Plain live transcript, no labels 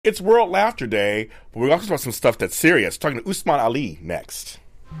It's World Laughter Day, but we're also talking about some stuff that's serious. Talking to Usman Ali next.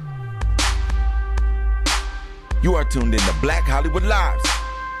 You are tuned in to Black Hollywood Lives.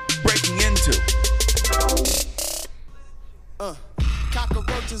 Breaking into.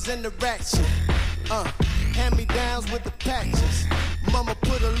 Cockroaches in the ratchet. Hand-me-downs with the patches. Mama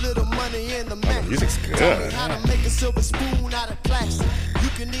put a little money in the match. Music's good. Taught me how to make a silver spoon out of plastic. You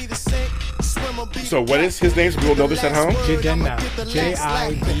can either sink, swim, or be. So what is his name so people know this at home? Jidenna.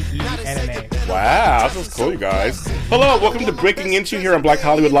 Jidenna. Wow, this is cool, you guys. Hello, welcome to Breaking Into here on Black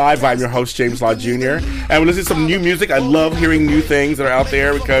Hollywood Live. I'm your host, James Law Jr. And we're listening to some new music. I love hearing new things that are out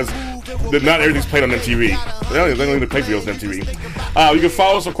there because not everything's played on MTV. They don't even play videos on MTV. You can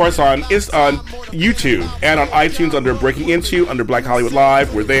follow us, of course, on YouTube and on iTunes under Breaking Into, under Black Hollywood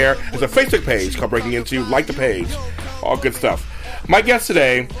Live. We're there. There's a Facebook page called Breaking Into. Like the page. All good stuff. My guest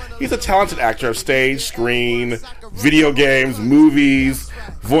today, he's a talented actor of stage, screen, video games, movies,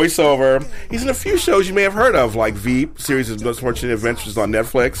 voiceover. He's in a few shows you may have heard of, like Veep, series of Most Fortunate Adventures on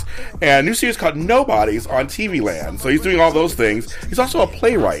Netflix, and a new series called Nobodies on TV Land. So he's doing all those things. He's also a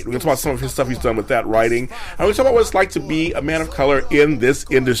playwright. We're going to talk about some of his stuff he's done with that writing. And we're going to talk about what it's like to be a man of color in this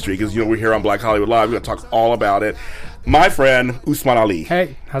industry, because, we're here on Black Hollywood Live. We're going to talk all about it. My friend, Usman Ali.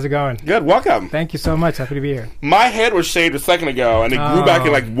 Hey, how's it going? Good, welcome. Thank you so much. Happy to be here. My head was shaved a second ago, and it grew back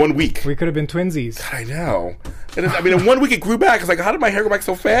in like 1 week. We could have been twinsies. I know. In 1 week it grew back. It's like, how did my hair go back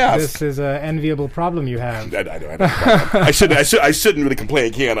so fast? This is an enviable problem you have. I know. I shouldn't really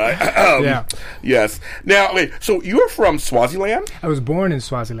complain, can I? Yeah. Yes. Now, wait. So you were from Swaziland? I was born in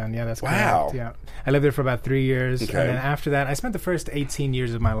Swaziland. Yeah, that's wow. correct. Yeah. I lived there for about 3 years, okay. And then after that, I spent the first 18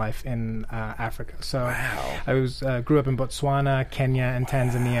 years of my life in Africa. So wow. I grew up in Botswana, Kenya, and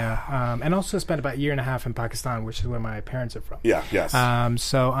Tanzania, and also spent about a year and a half in Pakistan, which is where my parents are from. Yeah, yes.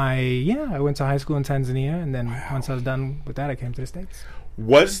 So I went to high school in Tanzania, and then once I was done with that, I came to the States.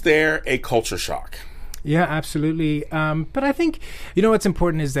 Was there a culture shock? Yeah, absolutely. But I think, what's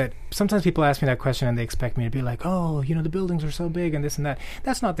important is that sometimes people ask me that question and they expect me to be like, oh, the buildings are so big and this and that.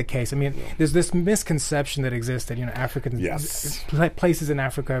 That's not the case. I mean, there's this misconception that exists that, places in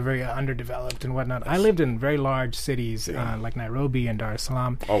Africa are very underdeveloped and whatnot. I lived in very large cities like Nairobi and Dar es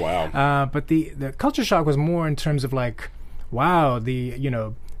Salaam. Oh, wow. But the culture shock was more in terms of like, wow,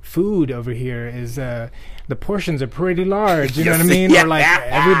 food over here is the portions are pretty large, you know what I mean? Yeah. Or like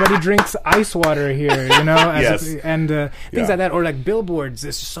everybody drinks ice water here, Yes. And things like that. Or like billboards,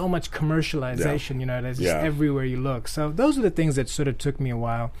 there's so much commercialization, there's just everywhere you look. So those are the things that sort of took me a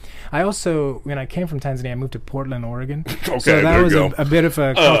while. I also, when I came from Tanzania, I moved to Portland, Oregon. Okay, so that was a bit of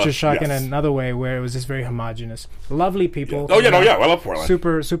a culture shock in yes. another way, where it was just very homogenous. Lovely people. Yeah. Oh, yeah, I love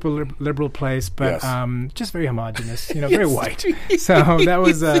Portland. Super liberal place, but just very homogenous, very white. So that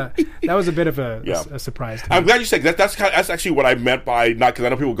was a bit of a surprise. I'm glad you said that. That's actually what I meant by not, because I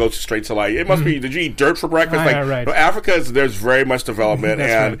know people go straight to like, it must be, did you eat dirt for breakfast? Right. No, Africa there's very much development.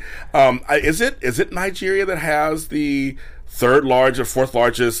 And right. Is it Nigeria that has the third largest or fourth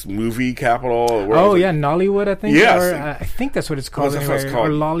largest movie capital? Nollywood, I think. Yes. Or, I think that's what it's called. That's what it's called.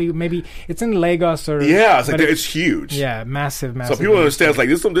 Or Lolly, maybe it's in Lagos or. Yeah, it's huge. Yeah, massive. So people understand, it's like,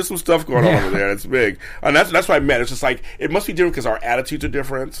 there's some stuff going on over there. It's big. And that's what I meant. It's just like, it must be different because our attitudes are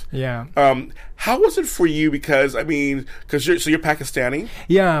different. Yeah. How was it for you? Because, because you're Pakistani?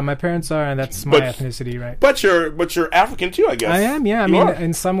 Yeah, my parents are, and that's my ethnicity, right? But you're African too, I guess. I am, yeah.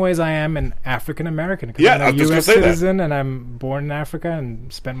 In some ways I am an African American. Yeah, I'm a U.S. citizen, and I'm born in Africa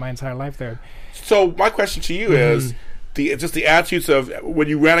and spent my entire life there. So my question to you is the attitudes of when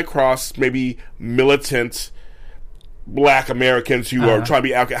you ran across maybe militant Black Americans who are trying to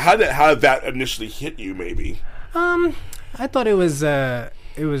be African. How did that initially hit you? Maybe. I thought it was a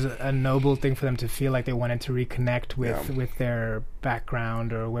noble thing for them to feel like they wanted to reconnect with their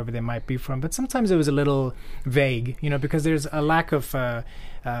background or wherever they might be from. But sometimes it was a little vague, because there's a lack of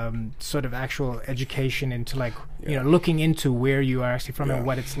sort of actual education into looking into where you are actually from and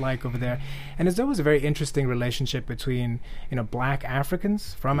what it's like over there. And there's always a very interesting relationship between, Black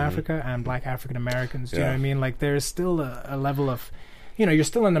Africans from Africa and Black African Americans. Do you know what I mean? Like there's still a level of, you're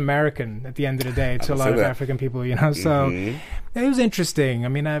still an American at the end of the day to a lot of African people, So it was interesting.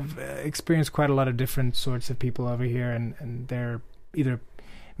 I've experienced quite a lot of different sorts of people over here, and they're either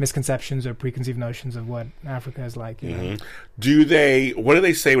misconceptions or preconceived notions of what Africa is like. What do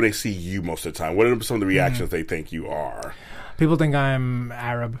they say when they see you most of the time? What are some of the reactions they think you are? People think I'm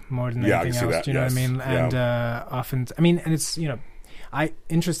Arab more than anything else. That, do you know what I mean? And often, and it's,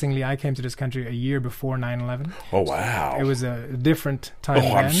 interestingly, I came to this country a year before 9/11. Oh, wow. It was a different time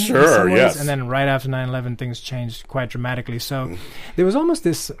then. I'm sure, yes. And then right after 9/11, things changed quite dramatically. So there was almost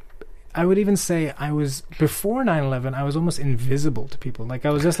this I would even say I was, before 9/11, I was almost invisible to people. Like, I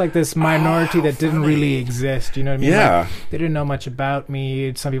was just like this minority that didn't really exist. You know what I mean? Yeah. Like, they didn't know much about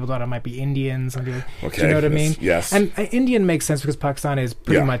me. Some people thought I might be Indian. Some people, Okay. do you know what I mean? Yes. And Indian makes sense because Pakistan is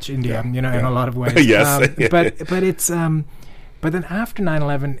pretty much India, you know, in a lot of ways. Yes. But it's, but then after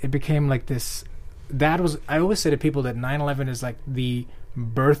 9/11, it became like this, I always say to people that 9/11 is like the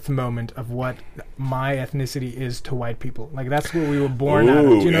birth moment of what my ethnicity is to white people. Like, that's what we were born out of.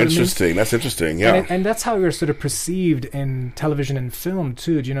 Do you know interesting. What I mean? That's interesting. Yeah. And that's how we were sort of perceived in television and film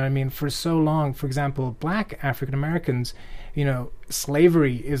too. Do you know what I mean? For so long, for example, black African Americans, you know,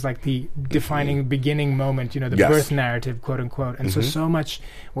 slavery is like the defining beginning moment, you know, the birth narrative, quote unquote. And so much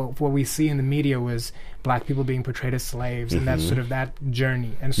what we see in the media was black people being portrayed as slaves, and that's sort of that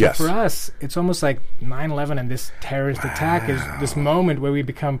journey. And so for us, it's almost like 9/11 and this terrorist attack is this moment where we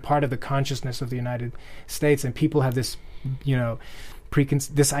become part of the consciousness of the United States, and people have this, you know,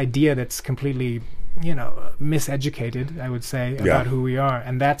 this idea that's completely, you know, miseducated, I would say, about who we are.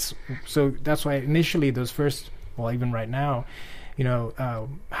 And that's why initially those first, well, even right now, you know,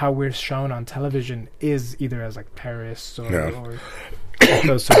 how we're shown on television is either as like terrorists or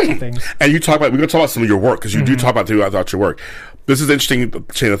those sorts of things. And we're going to talk about some of your work, because you do talk about your work. This is an interesting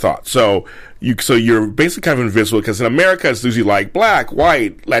chain of thought. So you're basically kind of invisible, because in America it's usually like black,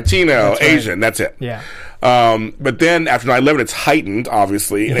 white, Latino, Asian. That's it. Yeah. But then after 9/11, it's heightened,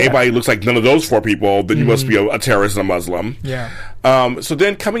 obviously. And anybody who looks like none of those four people, then you must be a terrorist and a Muslim. Yeah. So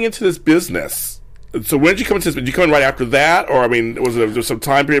then coming into this business. So when did you come into this? Did you come in right after that, or I mean, was there some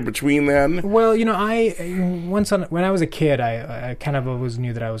time period between then? Well, you know, when I was a kid, I kind of always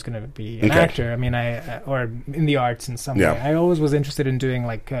knew that I was going to be an actor. I mean, or in the arts in some way. I always was interested in doing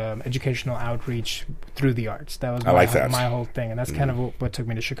like educational outreach through the arts. That was my whole thing, and that's kind of what took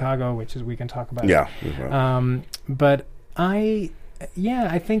me to Chicago, which is we can talk about. Yeah. But I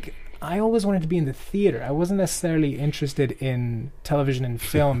think I always wanted to be in the theater. I wasn't necessarily interested in television and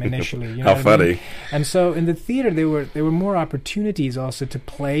film initially. You know How funny! I mean? And so in the theater, there were more opportunities also to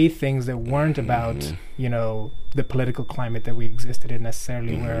play things that weren't about, you know, the political climate that we existed in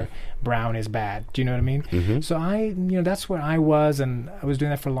necessarily, where brown is bad. Do you know what I mean? So that's where I was, and I was doing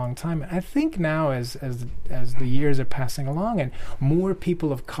that for a long time. I think now, as the years are passing along, and more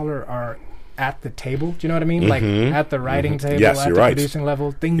people of color are at the table, do you know what I mean? Like at the writing table, at the producing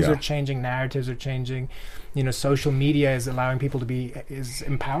level, things are changing, narratives are changing. You know, social media is allowing people is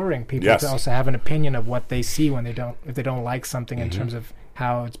empowering people to also have an opinion of what they see if they don't like something in terms of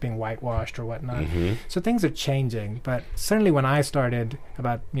how it's being whitewashed or whatnot. So things are changing, but certainly when I started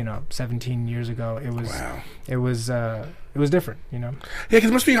about 17 years ago, it was different. You know, yeah, because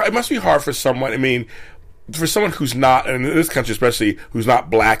it must be hard for someone. I mean, for someone who's not, and in this country especially, who's not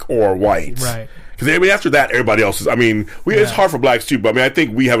black or white. Right. Because after that, everybody else is, I mean, it's hard for blacks too, but I mean, I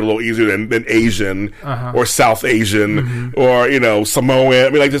think we have it a little easier than Asian or South Asian or, Samoan. I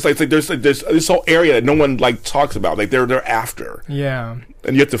mean, like, there's this whole area that no one, like, talks about. Like, they're after. Yeah.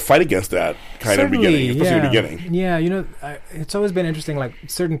 And you have to fight against that kind of beginning, especially in the beginning. Yeah, it's always been interesting. Like,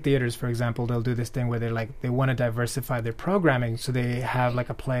 certain theaters, for example, they'll do this thing where they want to diversify their programming, so they have like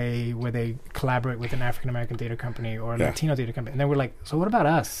a play where they collaborate with an African American theater company or a Latino theater company, and then we're like, so what about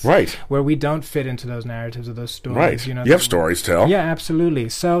us? Right. Where we don't fit into those narratives or those stories. Right. You have stories to tell. Yeah, absolutely.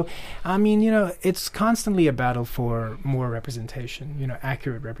 So, I mean, it's constantly a battle for more representation,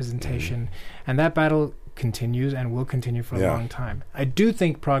 accurate representation, and that battle continues and will continue for a long time. I do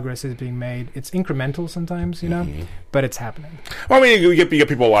think progress is being made. It's incremental sometimes, but it's happening. Well, I mean, you get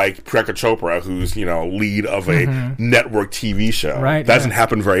people like Priyanka Chopra, who's, lead of a network TV show. Right. That doesn't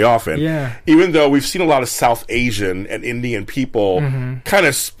happen very often. Yeah. Even though we've seen a lot of South Asian and Indian people kind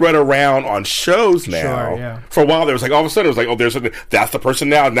of spread around on shows now. Sure, yeah. For a while, there was like, all of a sudden, it was like, that's the person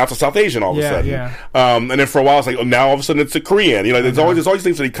now it's a South Asian all of a sudden. Yeah. And then for a while, it's like, now all of a sudden it's a Korean. There's always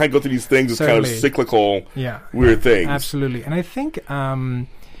things that you kind of go through these things. It's kind of cyclical, weird things. Absolutely. And I think,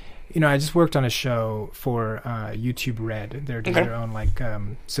 I just worked on a show for YouTube Red. They're doing their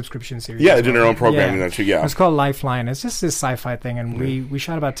own subscription series. Yeah, they're doing their own programming there too. Yeah, it's called Lifeline. It's just this sci-fi thing, and we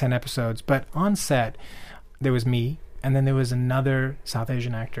shot about 10 episodes. But on set, there was me, and then there was another South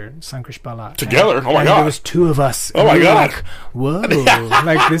Asian actor, Sankrish Bala. Together? Oh my God. There was two of us. Oh my God. Like, whoa.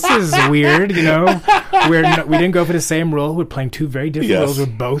 Like, this is weird, We didn't go for the same role. We're playing two very different roles. We're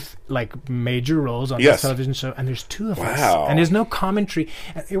both, major roles on this television show. And there's two of us. And there's no commentary.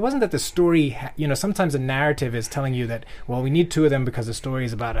 It wasn't that the story, sometimes a narrative is telling you that, well, we need two of them because the story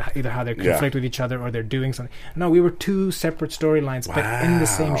is about either how they conflict with each other or they're doing something. No, we were two separate storylines, but in the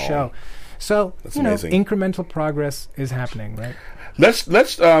same show. So, incremental progress is happening, right? Let's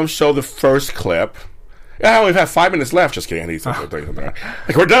show the first clip. I only have 5 minutes left. Just kidding. I need something.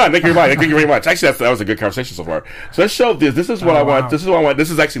 Like, we're done. Thank you very much. Actually, that was a good conversation so far. So let's show this. This is what I want. This is what I want. This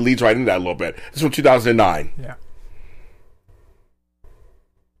is actually leads right into that a little bit. This is from 2009. Yeah.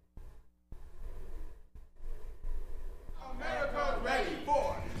 America's ready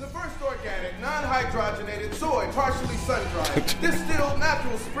for the first organic, non-hydrogenated soy, partially sun-dried, distilled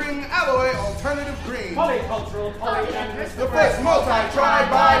natural spring alloy alternative green. Polycultural, polyamorous. The first multi-tried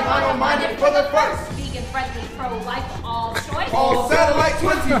by mono-minded for the first. Vegan-friendly, pro-life, all choice. All satellite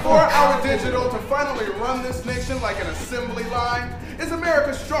 24-hour digital to finally run this nation like an assembly line. Is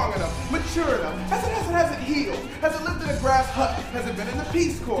America strong enough, mature enough? Has it healed? Has it lived in a grass hut? Has it been in the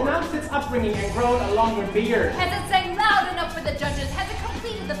Peace Corps? Denounced its upbringing and grown a longer beard. Has it sang loud enough for the judges? Has it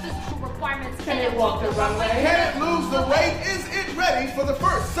completed the physical requirements? Can it walk the runway? Can it lose the weight? Is it ready for the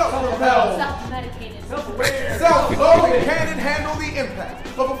first self-propelled? Self-medicated. Self-aware. Self-loathing, can it handle the impact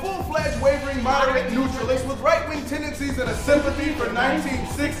of a full-fledged, wavering, moderate neutralist with right-wing tendencies and a sympathy for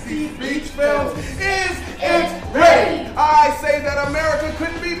 1960s beach films? Is it ready? I say that America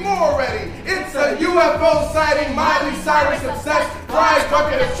couldn't be more ready. It's a UFO sighting, Miley Cyrus obsessed, fried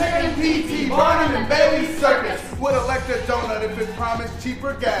bucket of chicken, P.T. Barnum and Bailey circus. Would elect a donut if it promised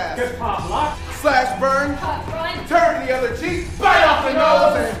cheaper gas. Hip-hop lock. Slash burn, Cut, run. turn the other cheek, bite off the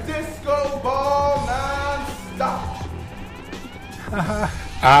nose, and disco ball non-stop.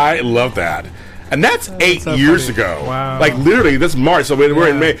 I love that. And that's 8 so years funny. ago. Wow. Like literally, this March. So we're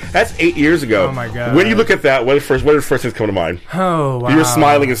in May. That's 8 years ago. Oh my God. When you look at that, what did first things come to mind? Oh, wow. You're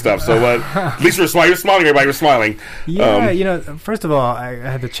smiling and stuff. So at least you're smiling. You're smiling. Everybody, you're smiling. Yeah, first of all, I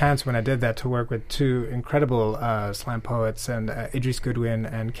had the chance when I did that to work with two incredible slam poets, and Idris Goodwin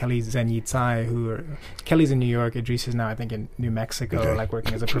and Kelly Zenyitzai, Kelly's in New York, Idris is now, I think, in New Mexico, like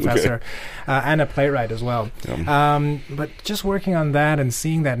working as a professor, and a playwright as well. But just working on that and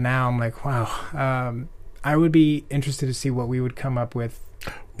seeing that now, I'm like, wow. I would be interested to see what we would come up with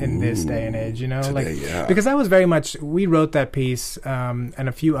in this day and age, today, because that was very much, we wrote that piece and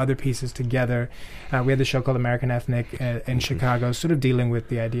a few other pieces together. We had the show called American Ethnic in Chicago, sort of dealing with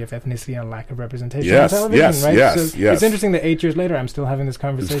the idea of ethnicity and lack of representation on television, right? Yes. It's interesting that 8 years later I'm still having this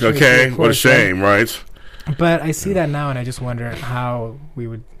conversation. Okay, with you, what a shame, right? But I see that now, and I just wonder how we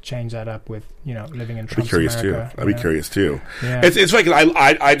would change that up with living in Trump's America. I'd be curious too. Yeah. It's like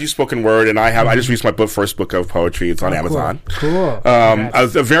I do spoken word, and I just released my first book of poetry. It's on Amazon. Cool. I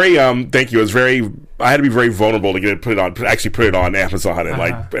was thank you. I had to be very vulnerable to put it on Amazon and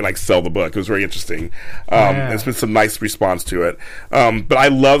like sell the book. It was very interesting. There's been some nice response to it. But I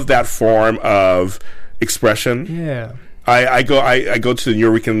love that form of expression. Yeah. I go to the New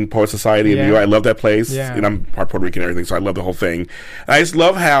Rican Poet Society in New York. I love that place, and I'm part Puerto Rican and everything, so I love the whole thing. And I just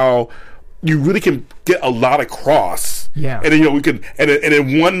love how you really can get a lot across. Yeah, and then we can and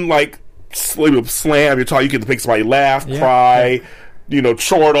in one like slam, you can make somebody laugh, cry.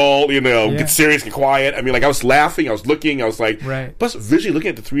 Chortle, get serious, get quiet. I mean, like, I was laughing, I was looking, I was like, plus visually,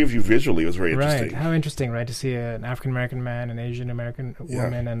 looking at the three of you visually was very interesting. How interesting, right, to see an African-American man, an Asian-American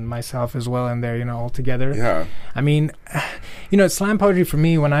woman, and myself as well in there, all together. Yeah. I mean, slam poetry for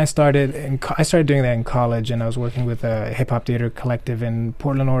me, when I started doing that in college, and I was working with a hip-hop theater collective in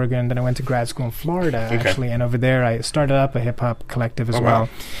Portland, Oregon, then I went to grad school in Florida, actually, and over there I started up a hip-hop collective as well. Wow.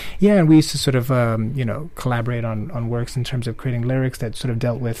 Yeah, and we used to sort of, collaborate on works in terms of creating lyrics that sort of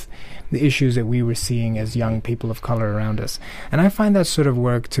dealt with the issues that we were seeing as young people of color around us. And I find that sort of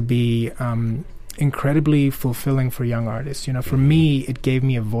work to be incredibly fulfilling for young artists. For me, it gave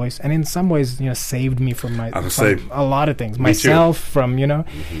me a voice, and in some ways, saved me from a lot of things. Myself, from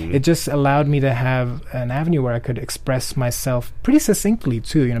it just allowed me to have an avenue where I could express myself pretty succinctly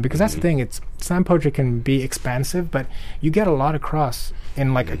too. Because that's the thing. Slam poetry can be expansive, but you get a lot across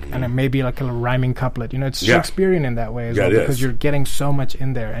in and maybe like a rhyming couplet. It's Shakespearean in that way as well, because you're getting so much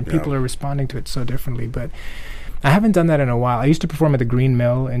in there, and people are responding to it so differently. But I haven't done that in a while. I used to perform at the Green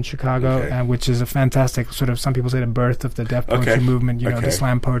Mill in Chicago, which is a fantastic sort of, some people say, the birth of the deaf poetry movement, the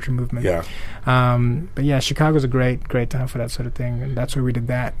slam poetry movement. Yeah. But yeah, Chicago's a great time for that sort of thing, and that's where we did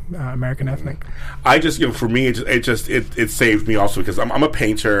that, American Ethnic. I just, for me, it saved me also, because I'm a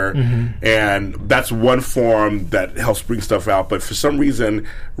painter, and that's one form that helps bring stuff out. But for some reason,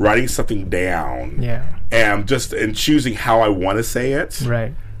 writing something down, and choosing how I want to say it,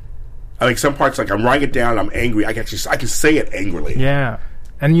 right. I think some parts, like I'm writing it down, I'm angry. I can say it angrily. Yeah,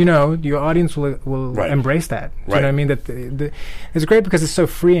 and your audience will embrace that. Do you know what I mean? That it's great because it's so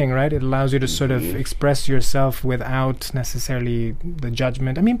freeing, right? It allows you to sort of express yourself without necessarily the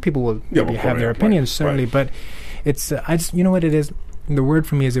judgment. I mean, people will maybe have their opinions, certainly, but it's I just what it is. The word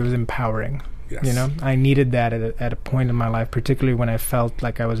for me is it was empowering. Yes. I needed that at a point in my life, particularly when I felt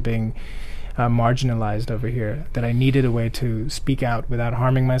like I was being marginalized over here, that I needed a way to speak out without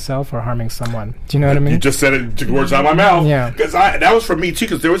harming myself or harming someone. Do you know what I mean? You just said it, took words out of my mouth. Yeah. Because that was for me too,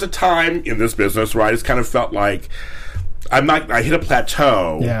 because there was a time in this business where I just kind of felt like I hit a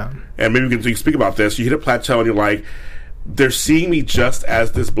plateau. Yeah. And maybe we can speak about this. You hit a plateau and you're like, they're seeing me just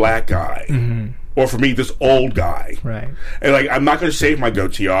as this black guy. Mm-hmm. Or for me, this old guy. Right. And like, I'm not going to shave my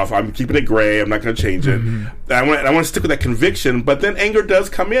goatee off. I'm keeping it gray. I'm not going to change it. Mm-hmm. And I want to stick with that conviction. But then anger does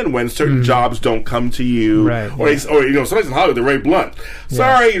come in when certain jobs don't come to you. Right. Or sometimes in Hollywood, they're very blunt.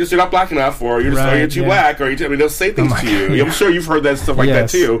 Sorry, you're not black enough, or you're too black, or they'll say things to you. God, I'm sure you've heard that stuff like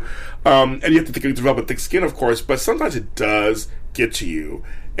Yes. that too. And you have to develop a thick skin, of course. But sometimes it does get to you.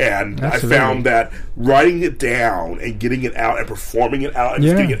 And Absolutely. I found that writing it down and getting it out and performing it out and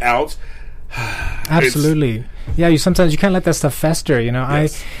just getting it out. Absolutely. Yeah, you can't let that stuff fester, you know.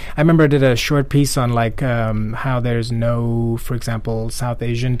 Yes. I remember I did a short piece on how there's no, for example, South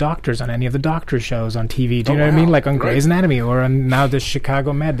Asian doctors on any of the doctor shows on TV. Do you know what I mean? Like on Grey's Anatomy or on now the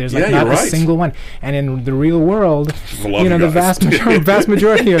Chicago Med. There's like not a single one. And in the real world, the vast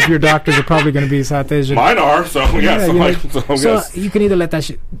majority of your doctors are probably going to be South Asian. Mine are, so you can either let that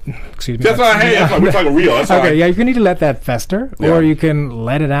shit. Excuse me. That's why we're talking real. That's okay, you can either let that fester, or you can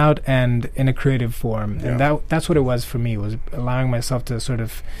let it out and in a creative form. And that's what it was for me, was allowing myself to sort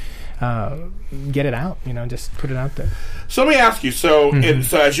of get it out, just put it out there. So let me ask you, so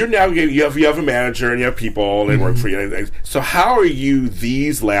as you're navigating, you have a manager and you have people and they work for you. So how are you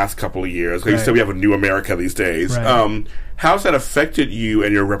these last couple of years? Because you said we have a new America these days. Right. How's that affected you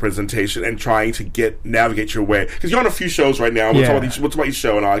and your representation and trying to navigate your way? Because you're on a few shows right now. We'll talk about each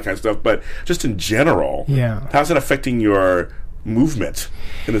show and all that kind of stuff. But just in general, how's that affecting your movement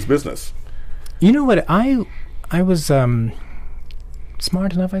in this business? You know what? I was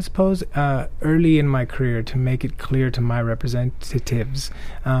smart enough, I suppose, early in my career to make it clear to my representatives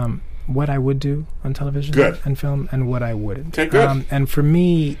what I would do on television and film and what I wouldn't. Okay, good. And for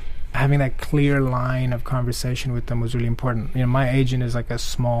me, having that clear line of conversation with them was really important. My agent is like a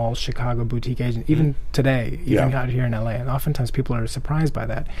small Chicago boutique agent, even today, even out here in LA. And oftentimes people are surprised by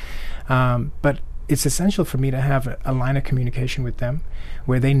that. But it's essential for me to have a line of communication with them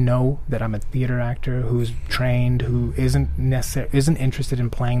where they know that I'm a theater actor who's trained, who isn't interested in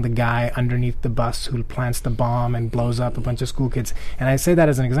playing the guy underneath the bus who plants the bomb and blows up a bunch of school kids. And I say that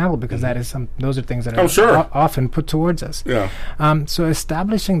as an example because those are things that are often put towards us. Yeah. So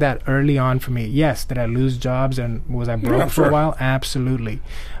establishing that early on for me, yes, did I lose jobs and was I broke for a while? Absolutely.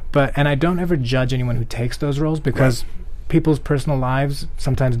 And I don't ever judge anyone who takes those roles because people's personal lives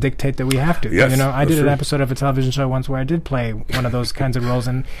sometimes dictate that we have to. Yes, I did an episode of a television show once where I did play one of those kinds of roles,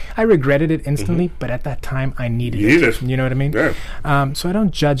 and I regretted it instantly, but at that time I needed it. You know what I mean? Yeah. So I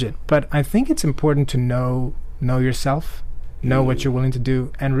don't judge it, but I think it's important to know yourself, know what you're willing to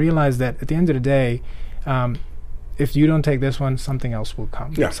do, and realize that at the end of the day, if you don't take this one, something else will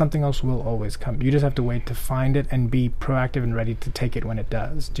come. Yeah. Something else will always come. You just have to wait to find it and be proactive and ready to take it when it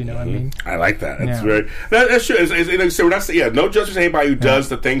does. Do you know what I mean? I like that. That's true. So we're not saying, no judgment to anybody who does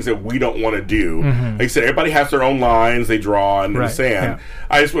the things that we don't want to do. Like I said, everybody has their own lines they draw in the sand.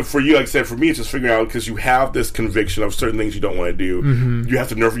 I just, for you, like I said, for me, it's just figuring out, because you have this conviction of certain things you don't want to do. You have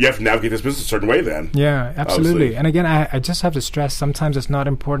to navigate this business a certain way then. Yeah, absolutely. Obviously. And again, I just have to stress, sometimes it's not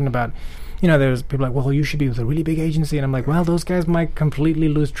important about, there's people like, well, you should be with a really big agency. And I'm like, well, those guys might completely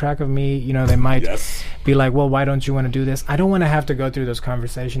lose track of me. They might be like, well, why don't you want to do this? I don't want to have to go through those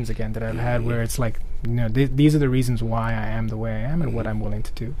conversations again that I've had where it's like, these are the reasons why I am the way I am and what I'm willing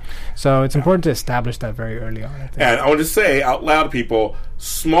to do. So it's important to establish that very early on, I think. And I want to say out loud to people,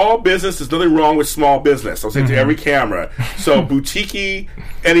 small business, there's nothing wrong with small business. I'll say to every camera. So boutique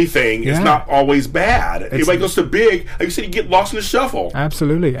anything is not always bad. Everybody goes to big, like you said, you get lost in the shuffle.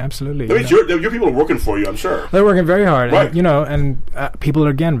 Absolutely. That means your people are working for you, I'm sure. They're working very hard. Right. And people are,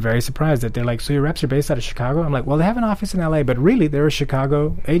 again, very surprised that they're like, so your reps are based out of Chicago? I'm like, well, they have an office in LA, but really they're a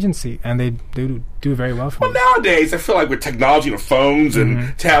Chicago agency, and they do very well for me. Well, nowadays, I feel like with technology and phones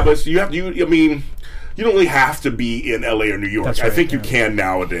and tablets, you don't really have to be in LA or New York. Right, I think you can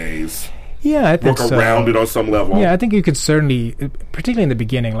nowadays. Yeah, I think work around it on some level. Yeah, I think you could certainly, particularly in the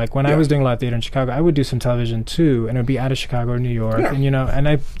beginning, like when I was doing a lot of theater in Chicago, I would do some television too, and it would be out of Chicago or New York, and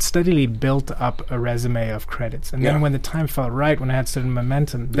I steadily built up a resume of credits. And then when the time felt right, when I had certain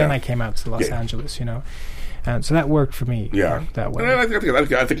momentum, then I came out to Los Angeles, And so that worked for me. That way. I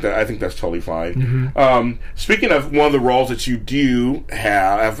think that's totally fine. Speaking of one of the roles that you do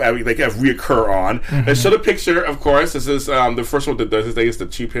have reoccur on, and show the picture. Of course, this is the first one that does this day is the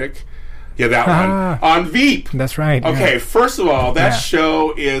Toothpick. Yeah, that one. On Veep. That's right. Okay, yeah. first of all, that Yeah.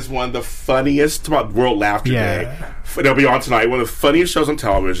 show is one of the funniest, about World Laughter Yeah. Day. It'll be on tonight. One of the funniest shows on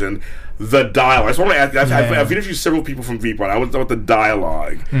television. The dialogue. I just want to ask, I've interviewed several people from Veep on. I want to know about the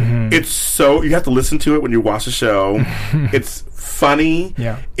dialogue. It's so, you have to listen to it when you watch the show. It's funny.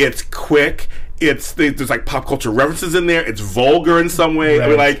 Yeah. It's quick. There's like pop culture references in there. It's vulgar in some way. I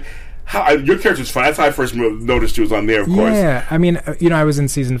mean, Right. like, your character's fun. That's how I first noticed you was on there, of course. Yeah, I mean, I was in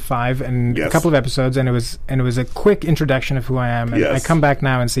season 5 and Yes. a couple of episodes, and it was a quick introduction of who I am. And Yes. I come back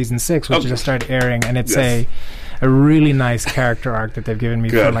now in season 6, which just started airing, and it's Yes. a really nice character arc that they've given me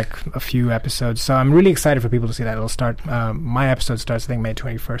for Good. like a few episodes. So I'm really excited for people to see that. It'll start. My episode starts, I think, May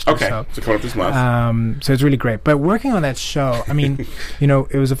 21st. Okay, Or so coming up this month. so it's really great. But working on that show, I mean,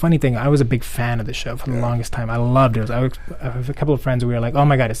 it was a funny thing. I was a big fan of the show for the longest time. I loved it. I have a couple of friends who were like, "Oh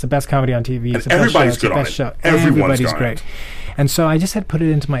my god, it's the best comedy on TV. It's the best show. Everybody's It's the good on best it. show. Everyone's Everybody's on great." it. And so I just had put it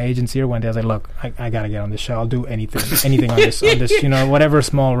into my agent's ear one day. I was like, "Look, I gotta get on this show. I'll do anything on this, whatever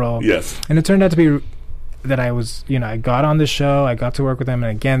small role." Yes. And it turned out to be that I was, I got on the show. I got to work with them,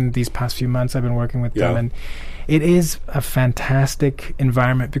 and again, these past few months, I've been working with them, and it is a fantastic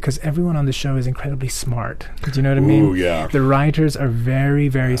environment because everyone on the show is incredibly smart. Do you know what I mean? Ooh, yeah. The writers are very,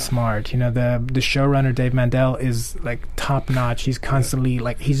 very smart. The showrunner Dave Mandel is like top notch. He's constantly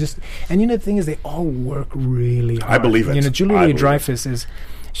like and the thing is, they all work really hard. I believe it. Julia I believe Louis-Dreyfus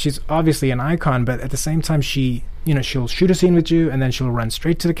she's obviously an icon, but at the same time, she'll shoot a scene with you, and then she'll run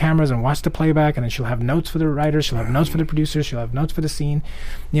straight to the cameras and watch the playback, and then she'll have notes for the writers, she'll have notes for the producers, she'll have notes for the scene,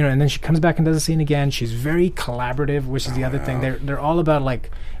 and then she comes back and does the scene again. She's very collaborative, which is the other thing. They're all about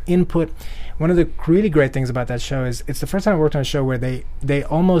like input. One of the really great things about that show is it's the first time I worked on a show where they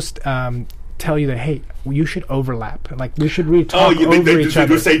almost tell you that, hey, you should overlap. Like, we should really talk over each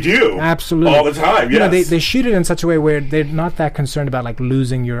other. They do. Absolutely. All the time, yes. They shoot it in such a way where they're not that concerned about, like,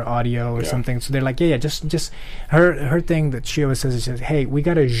 losing your audio or something. So they're like, just her thing that she always says is, hey, we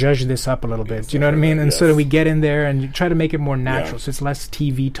got to zhuzh this up a little bit. Do you know what I mean? And so that we get in there and you try to make it more natural. So it's less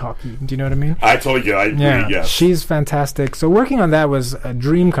TV talky. Do you know what I mean? I told you. I agree, yes. She's fantastic. So working on that was a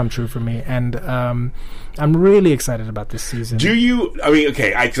dream come true for me. And I'm really excited about this season. Do you,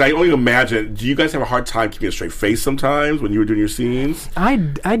 because I only imagine, do you guys have a hard time keeping a straight face sometimes when you were doing your scenes? I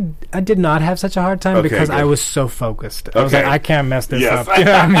did not have such a hard time because good. I was so focused. I was like, I can't mess this Yes. up. You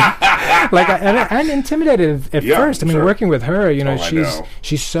know what I mean? Like, I'm intimidated at first. I mean, sure. working with her, I know.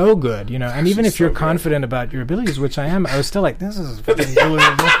 she's so good, and even She's if you're so good. confident about your abilities, which I am, I was still like, this is fucking good.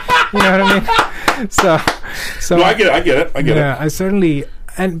 You know what I mean? So No, I get it. yeah, I certainly.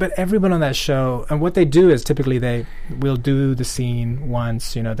 But everyone on that show, and what they do is typically they will do the scene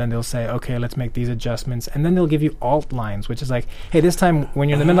once, then they'll say, okay, let's make these adjustments, and then they'll give you alt lines, which is like, hey, this time when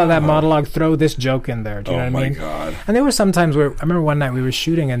you're in the middle of that monologue, throw this joke in there. Do you know what I mean? Oh my God. And there were some times where I remember one night we were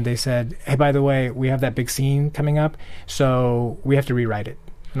shooting, and they said, hey, by the way, we have that big scene coming up, so we have to rewrite it.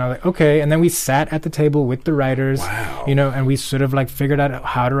 And I was like, okay. And then we sat at the table with the writers, and we sort of like figured out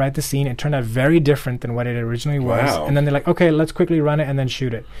how to write the scene. It turned out very different than what it originally was. Wow. And then they're like, okay, let's quickly run it and then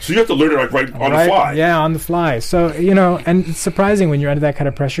shoot it. So you have to learn it like right on the fly. Yeah, on the fly. So, and it's surprising when you're under that kind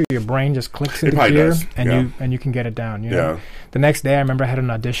of pressure, your brain just clicks into probably gear does. and you can get it down. Yeah. The next day I remember I had an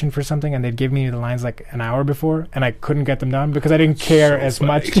audition for something and they'd give me the lines like an hour before and I couldn't get them done because I didn't care as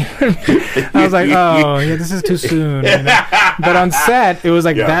much. I was like, oh, yeah, this is too soon. But on set, it was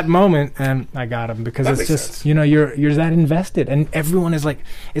like that moment and I got them because That it's makes just, sense. you're that invested and everyone is like,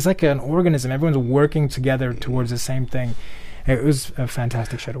 it's like an organism. Everyone's working together towards the same thing. It was a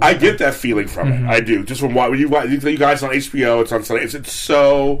fantastic show to watch. I get that feeling from it. I do. Just from when you guys on HBO, it's on Sunday. It's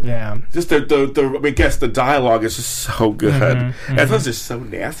so just the dialogue is just so good. And it's just so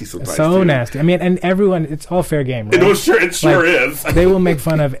nasty sometimes. So nasty. I mean, and everyone, it's all fair game, right? It sure is. They will make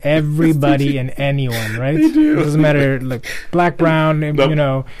fun of everybody and anyone, right? They do. It doesn't matter, like black, brown,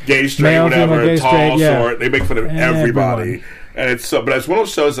 gay, straight, male, whatever, female, gay, tall, straight, short. They make fun of everybody. Everyone. And it's so, but it's one of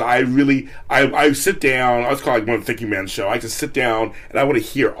those shows that I sit down. I was called like one of the Thinking Man's show. I just sit down and I want to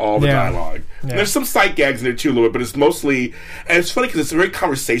hear all the dialogue. And there's some sight gags in there too, a little bit, but it's mostly, and it's funny because it's a very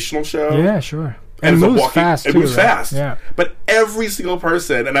conversational show. Yeah, sure. And it it's moves fast, It too, moves right? fast. Yeah. But every single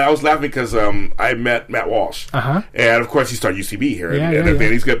person, and I was laughing because I met Matt Walsh. And of course he started UCB here. And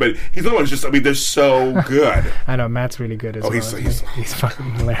he's good. But he's the one who's just, they're so good. I know, Matt's really good as well. He's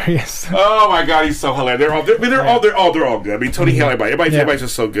fucking hilarious. Oh my God, he's so hilarious. They're all good. I mean, Tony Hale, everybody's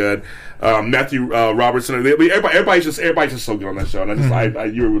just so good. Matthew Robertson, everybody's just so good on that show.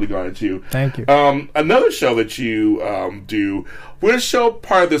 And you were really good on it too. Thank you. Another show that you do. We're gonna show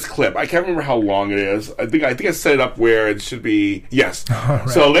part of this clip. I can't remember how long it is. I think I set it up where it should be. Yes. Right.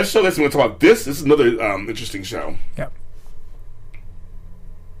 So let's show this. We're gonna talk about this. This is another interesting show. Yep.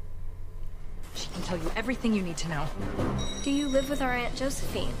 She can tell you everything you need to know. Do you live with our Aunt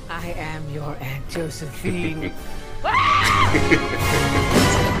Josephine? I am your Aunt Josephine.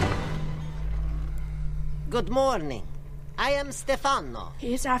 Good morning. I am Stefano.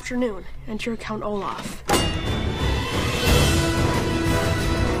 It's afternoon. Enter Count Olaf.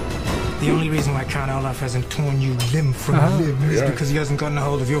 The only reason why Count Olaf hasn't torn you limb from limb is because he hasn't gotten a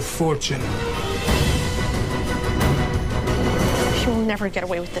hold of your fortune. She will never get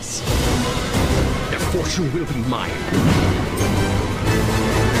away with this. The fortune will be mine.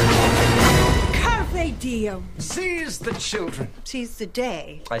 Carpe diem. Seize the children. Seize the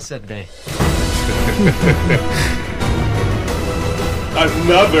day. I said nay.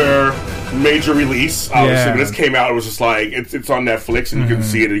 Another major release. Obviously, Yeah. when this came out, it was just like it's on Netflix, and you can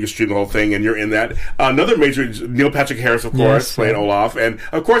see it, and you can stream the whole thing, and you're in that. Another major, Neil Patrick Harris, of course, Yes, playing yeah. Olaf, and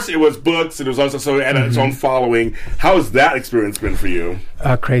of course, it was books, and it was also so it had its own following. How has that experience been for you?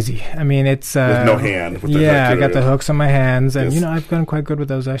 Crazy. I mean, it's With no hand. With yeah, I got the the hooks on my hands, and Yes. I've gotten quite good with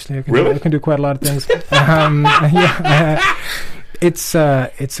those. Actually, I can Really? I can do quite a lot of things. Yeah. It's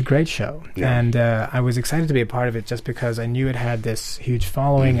a great show, Yeah. and I was excited to be a part of it just because I knew it had this huge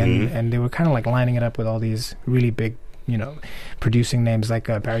following, and they were kind of like lining it up with all these really big, producing names like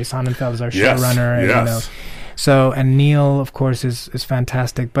Barry Sonnenfeld is our showrunner, and So, and Neil, of course, is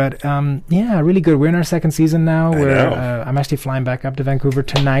fantastic. But, really good. We're in our second season now. I'm actually flying back up to Vancouver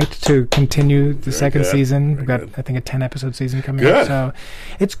tonight to continue the second season. We've got, I think, a 10-episode season coming up. So,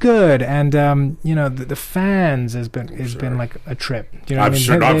 it's good. And, the fans has been like a trip. You know what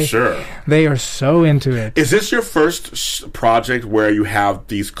I mean? I'm sure. They are so into it. Is this your first project where you have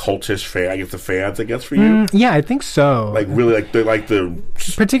these cultish fans, I guess, for you? Yeah, I think so. Like, really, like the...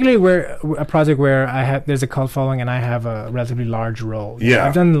 Particularly where a project where there's a cult following and I have a relatively large role. Yeah.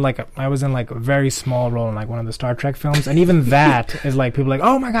 I've done I was in like a very small role in like one of the Star Trek films, and even that is like people are like,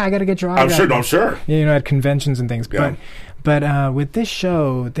 oh my god, I gotta get your autograph. I'm sure. At conventions and things. Yeah. But with this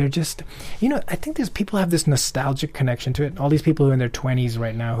show, they're just, I think people have this nostalgic connection to it. All these people who are in their 20s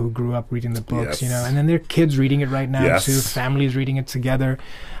right now who grew up reading the books, Yes. and then their kids reading it right now Yes. too, families reading it together.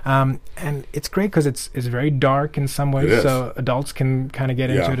 And it's great because it's very dark in some It ways, is. so adults can kind of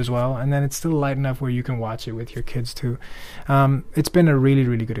get into Yeah. it as well. And then it's still light enough where you can watch it with your kids too. It's been a really,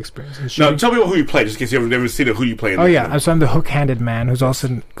 really good experience. And Now, tell me who you play, just in case you've never seen it, who you play in Oh this yeah, film. so I'm the hook-handed man, who's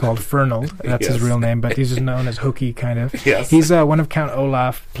also called Fernald. That's his Yes. real name, but he's just known as Hooky, kind of. Yes. He's one of Count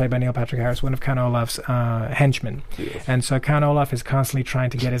Olaf, played by Neil Patrick Harris, one of Count Olaf's henchmen. Yes. And so Count Olaf is constantly trying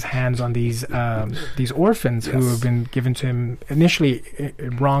to get his hands on these orphans who have been given to him, initially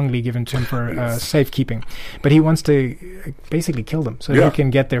wrongly given to him for safekeeping. But he wants to basically kill them so he can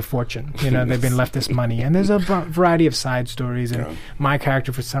get their fortune. They've been left this money. And there's a variety of side stories, and my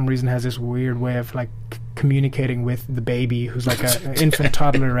character for some reason has this weird way of like communicating with the baby, who's like an infant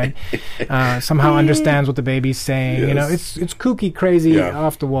toddler, right? Somehow understands what the baby's saying. Yes. It's kooky, crazy,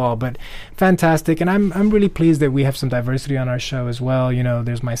 off the wall, but fantastic. And I'm really pleased that we have some diversity on our show as well.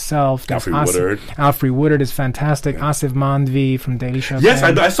 There's myself, there's Alfre Woodard is fantastic. Asif Mandvi from Daily Show. Yes,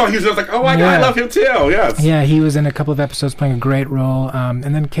 I saw he was like, oh my god, I love him too. Yes. Yeah, he was in a couple of episodes playing a great role. And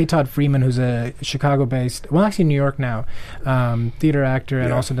then K. Todd Freeman, who's a Chicago-based, well, actually New York now, theater actor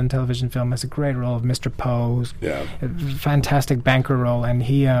and also done television film, has a great role of Mr. Poe, who's a fantastic banker role. And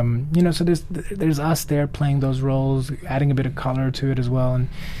he, so there's us there playing those roles, adding a bit of color to it as well. And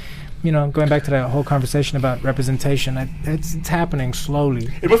going back to that whole conversation about representation, it's happening slowly.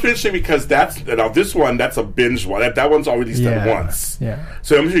 It must be interesting because that's a binge one. That one's already done once. Yeah.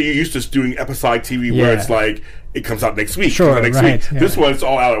 So I'm sure you're used to doing episodic TV where it's like it comes out next week. Sure, next right, week. yeah. This one's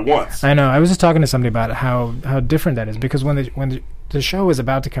all out at once. I know. I was just talking to somebody about how different that is, because when the show was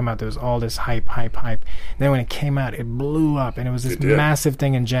about to come out, there was all this hype. Then when it came out, it blew up, and it was this massive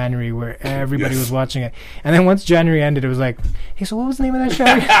thing in January where everybody was watching it. And then once January ended, it was like, hey, so what was the name of that show?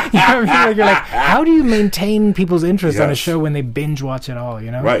 You know what I mean? Like, you're like, how do you maintain people's interest on a show when they binge watch it all?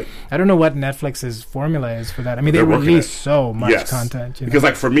 Right. I don't know what Netflix's formula is for that. I mean, they release so much content. Because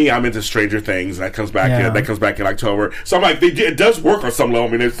like for me, I'm into Stranger Things, and that comes back in October. So I'm like, it does work on some level.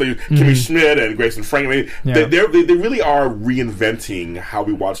 I mean, it's Kimmy Schmidt and Grayson Frank. I mean, they really are reinventing how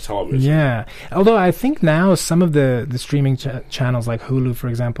we watch television. Yeah. Although I think now some of the streaming channels like Hulu, for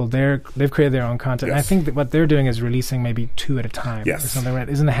example, they've created their own content. Yes. And I think that what they're doing is releasing maybe 2 at a time. Yes. Or something, right?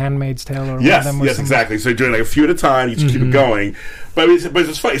 Isn't The Handmaid's Tale or yes, one of them? Yes, exactly. So you're doing like a few at a time. You just keep it going. But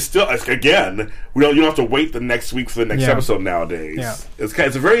it's funny. It's still, again, you don't have to wait the next week for the next episode nowadays. Yeah. It's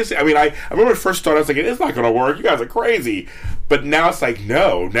a very. I mean, I remember when it first started, I was thinking it's not going to work. You guys are crazy. But now it's like,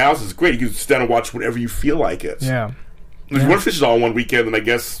 no. Now this is great. You can sit down and watch whenever you feel like it. Yeah. If you want to finish it all in one weekend, then I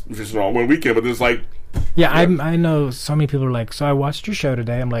guess finish it all in one weekend. But there's like Yeah, I know so many people are like, so I watched your show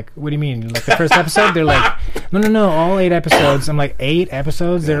today. I'm like, what do you mean? Like the first episode? They're like, no, all 8 episodes. I'm like, 8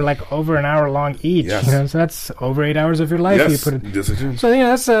 episodes? They're like over an hour long each. Yes. You know, so that's over 8 hours of your life. Yes. You put it. Yes, it is. So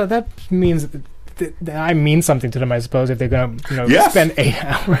that's that means I mean something to them, I suppose, if they're gonna spend 8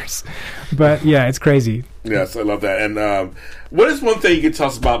 hours. But yeah, it's crazy. Yes, I love that. And what is one thing you can tell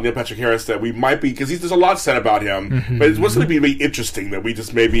us about Neil Patrick Harris that we might be, because there's a lot said about him, but what's going to be really interesting that we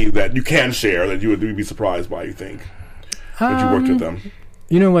just maybe that you can share that you would be surprised by? You think that you worked with them?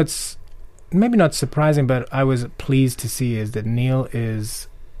 You know what's maybe not surprising, but I was pleased to see is that Neil is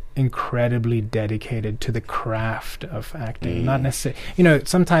incredibly dedicated to the craft of acting. Not necessarily,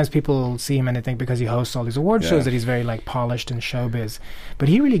 sometimes people see him and they think because he hosts all these award shows that he's very like polished in showbiz, but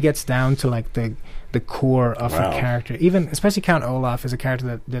he really gets down to like the core of a character. Even especially Count Olaf is a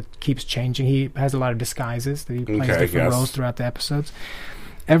character that keeps changing. He has a lot of disguises that he plays different roles throughout the episodes.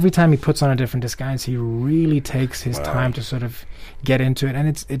 Every time he puts on a different disguise, he really takes his time to sort of get into it, and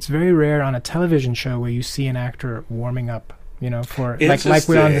it's very rare on a television show where you see an actor warming up, for like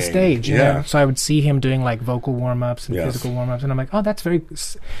we're on the stage, you know. So I would see him doing like vocal warm-ups and physical warm-ups, and I'm like, oh,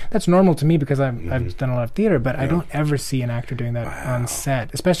 that's normal to me because I've done a lot of theater, but I don't ever see an actor doing that on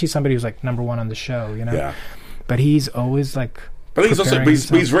set, especially somebody who's like number one on the show, But he's always like. But he's also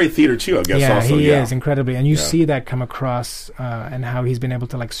he's very theater too, I guess. Yeah, also. He is incredibly, and you see that come across, and how he's been able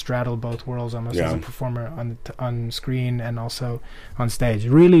to like straddle both worlds almost as a performer on screen and also on stage.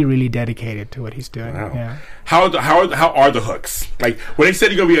 Really, really dedicated to what he's doing. Wow. Yeah. How are the hooks? Like when they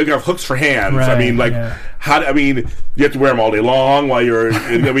said you're gonna have hooks for hands, right, I mean, like you have to wear them all day long while you're.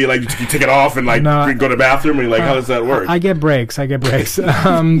 Like you take it off and like go to the bathroom and how does that work? I get breaks, but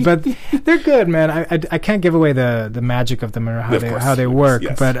they're good, man. I can't give away the magic of them or how they work,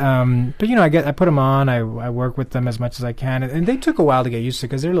 but I put them on. I work with them as much as I can, and they took a while to get used to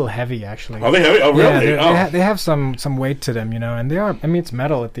because they're a little heavy actually. Oh, they heavy? Oh, really? Yeah, they have some weight to them, and they are. I mean, it's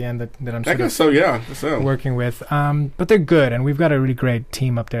metal at the end that I'm sort of working with. But they're good, and we've got a really great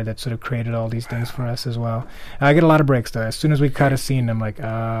team up there that sort of created all these things for us as well. I get a lot of breaks though. As soon as we cut a scene, I'm like,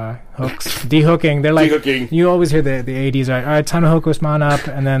 hooks, de-hooking. They're like, de-hooking. You always hear the ADs, all right, time to hook Usman up,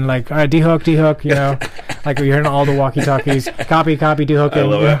 and then like, all right, de-hook, like you're hearing all the walkie-talkies, copy, de-hooking. I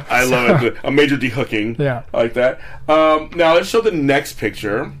love it. I love it. A major de-hooking. Yeah. I like that. Now let's show the next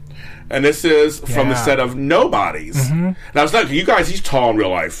picture. And this is from the set of Nobodies. Now it's not you guys. He's tall in real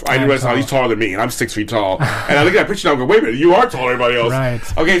life. I realize how he's taller than me, and I'm 6 feet tall. And I look at that picture and I go, "Wait a minute, you are taller than everybody else."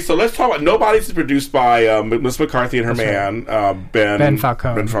 Right. Okay, so let's talk about Nobodies. Is produced by Melissa McCarthy and her man Ben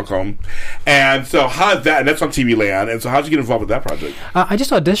Falcone. Ben Falcone. And so how did that? And that's on TV Land. And so how did you get involved with that project? I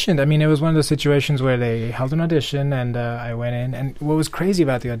just auditioned. I mean, it was one of those situations where they held an audition, and I went in. And what was crazy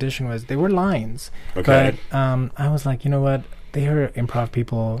about the audition was they were lines. Okay. But I was like, you know what? They are improv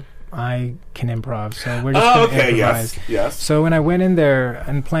people. I can improv, so we're just going to improvise. Yes. So when I went in there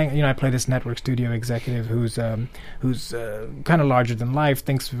and playing, I play this network studio executive who's kind of larger than life,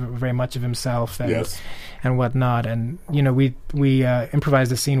 thinks very much of himself, and whatnot. And we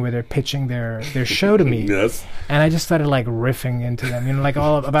improvised a scene where they're pitching their show to me. Yes. And I just started like riffing into them, like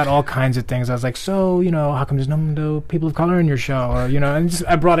about all kinds of things. I was like, so how come there's no people of color in your show, or and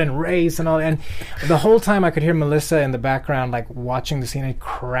I brought in race and all. And the whole time I could hear Melissa in the background, like watching the scene and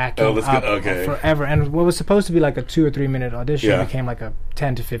cracking up forever. And what was supposed to be like a 2 or 3 minute audition became like a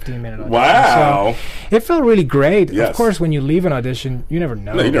 10 to 15 minute audition. Wow. So it felt really great. Yes. Of course, when you leave an audition, you never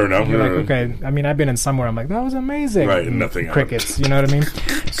know. No, you never know. You're like, okay. I mean, I've been in somewhere. I'm like, that was amazing. Right. And nothing. Crickets. You know what I mean?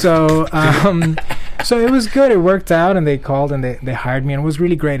 So, so it was good. It worked out, and they called and they hired me. And what was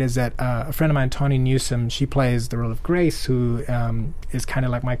really great is that a friend of mine, Tawny Newsome, she plays the role of Grace, who is kind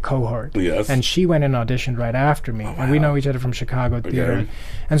of like my cohort. Yes. And she went and auditioned right after me. And we know each other from Chicago theater.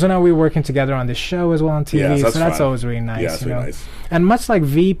 And so now we're working together on this show as well on TV. Yes, so that's always really nice. Yeah, really nice. And much like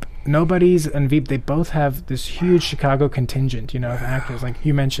Veep, Nobodies and Veep, they both have this huge Chicago contingent, of actors. Like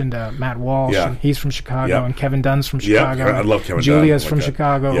you mentioned Matt Walsh, and he's from Chicago, and Kevin Dunn's from Chicago. I love Kevin Dunn. Julia's from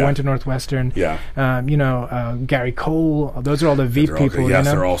Chicago, went to Northwestern. Yeah. Gary Cole, those are all the Veep people. Yes,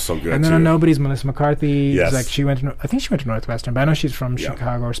 they're all so good. And then on Nobodies, Melissa McCarthy. Yes. Like I think she went to Northwestern, but I know she's from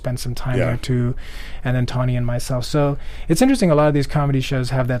Chicago or spent some time there too. And then Tawny and myself. So it's interesting. A lot of these comedy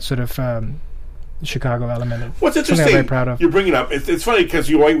shows have that sort of Chicago element. What's interesting, I'm very proud of. You're bringing up, it's funny because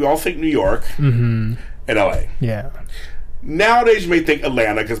we all think New York and LA. Yeah. Nowadays, you may think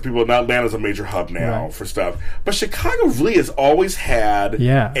Atlanta because Atlanta's a major hub now for stuff. But Chicago really has always had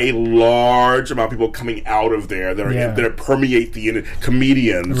a large amount of people coming out of there that permeate the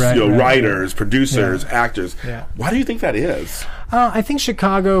comedians, writers, producers, actors. Yeah. Why do you think that is? I think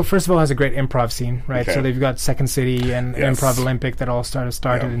Chicago, first of all, has a great improv scene, right? Okay. So they've got Second City and Yes. Improv Olympic that all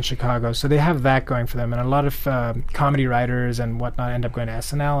started in Chicago. So they have that going for them. And a lot of comedy writers and whatnot end up going to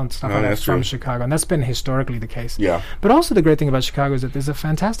SNL and stuff like that that's from true. Chicago. And that's been historically the case. Yeah. But also the great thing about Chicago is that there's a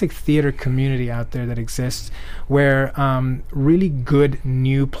fantastic theater community out there that exists where really good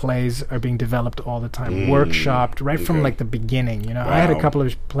new plays are being developed all the time, workshopped right from like the beginning. You know, I had a Wow. couple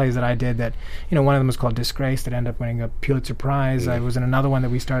of plays that I did that, you know, one of them was called Disgrace that ended up winning a Pulitzer Prize. I was in another one that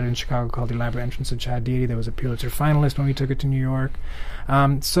we started in Chicago called The Elaborate Entrance of Chad Deity. There was a Pulitzer finalist when we took it to New York.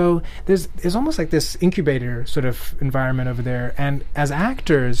 So there's almost like this incubator sort of environment over there. And as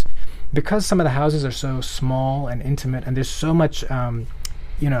actors, because some of the houses are so small and intimate, and there's so much,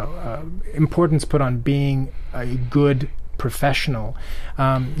 importance put on being a good professional.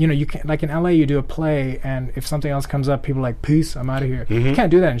 You can, like in LA, you do a play, and if something else comes up, people are like, peace, I'm out of here. You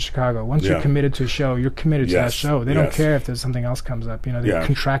can't do that in Chicago. Once you're committed to a show, you're committed to that show. They don't care if there's something else comes up. You know, they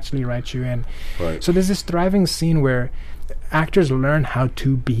contractually write you in. Right. So there's this thriving scene where actors learn how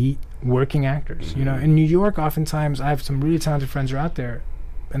to be working actors. You know, in New York, oftentimes I have some really talented friends who are out there,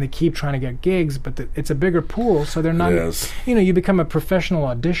 and they keep trying to get gigs, but it's a bigger pool, so they're not. You know, you become a professional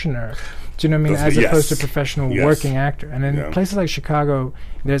auditioner. Do you know what I mean? As opposed to professional working actor. And in places like Chicago,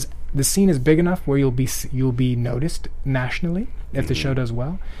 the scene is big enough where you'll be noticed nationally if the show does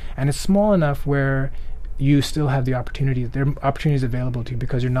well, and it's small enough where you still have the opportunities. There are opportunities available to you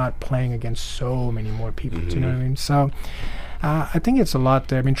because you're not playing against so many more people. Do you know what I mean? So. I think it's a lot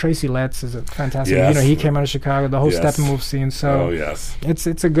there. I mean, Tracy Letts is a fantastic. You know, he came out of Chicago. The whole Steppenwolf scene. So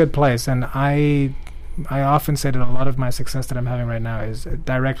it's a good place, and I often say that a lot of my success that I'm having right now is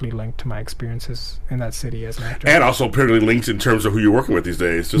directly linked to my experiences in that city as an actor, and also apparently linked in terms of who you're working with these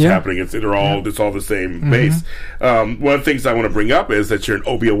days. Just happening. It's all the same base. One of the things I want to bring up is that you're an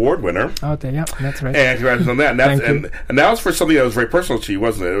Obie Award winner. Oh, yeah, that's right. And congratulations on that. And and that was for something that was very personal to you,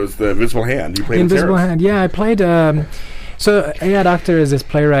 wasn't it? It was The Invisible Hand. You played Invisible Hand. Yeah, I played. So Ayad Akhtar is this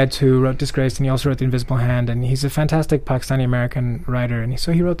playwright who wrote Disgrace, and he also wrote The Invisible Hand, and he's a fantastic Pakistani-American writer. And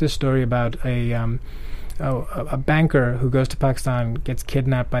so he wrote this story about a banker who goes to Pakistan, gets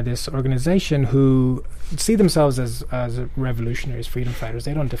kidnapped by this organization who see themselves as revolutionaries, freedom fighters.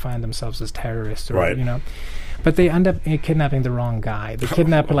 They don't define themselves as terrorists, or, you know. But they end up kidnapping the wrong guy. They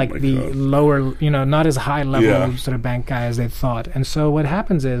kidnap lower, not as high level sort of bank guy as they thought. And so what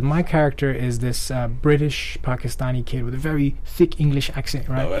happens is my character is this British Pakistani kid with a very thick English accent,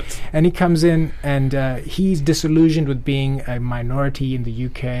 right? And he comes in and he's disillusioned with being a minority in the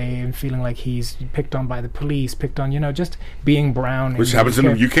UK and feeling like he's picked on by the police, picked on, just being brown. Which happens in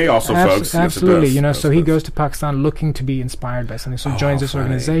the UK also, folks. Absolutely, so he goes to Pakistan looking to be inspired by something. So he joins this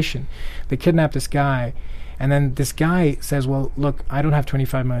organization. They kidnap this guy. And then this guy says, well, look, I don't have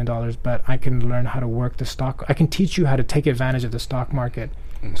 $25 million, but I can learn how to work the stock. I can teach you how to take advantage of the stock market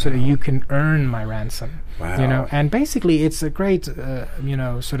so that you can earn my ransom. Wow. And basically it's a great,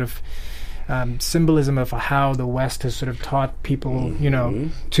 sort of symbolism of how the West has sort of taught people,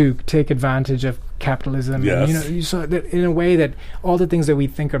 to take advantage of capitalism. Yes. And, so that in a way that all the things that we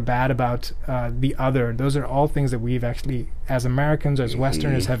think are bad about the other, those are all things that we've actually, as Americans, as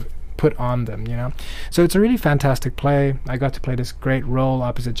Westerners, have put on them, So it's a really fantastic play. I got to play this great role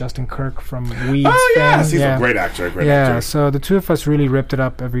opposite Justin Kirk from Weeds. Oh, yes, he's a great actor. So the two of us really ripped it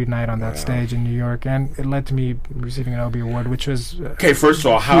up every night on that stage in New York, and it led to me receiving an Obie Award, which was okay. First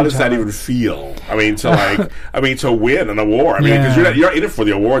of all, how does that even feel? I mean, to win an award. I mean, because you're not in it for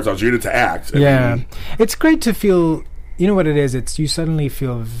the awards. You're in it to act. I mean, it's great to feel. You know what it is? It's you suddenly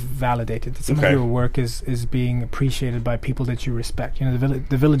feel validated. That some of your work is being appreciated by people that you respect.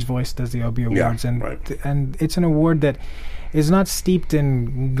 The Village Voice does the Obie Awards, and it's an award that is not steeped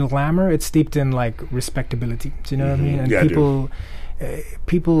in glamour. It's steeped in respectability. Do you know what I mean? And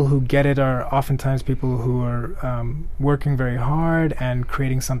people who get it are oftentimes people who are working very hard and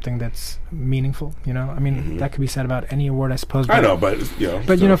creating something that's meaningful. I mean, that could be said about any award, I suppose. I know, but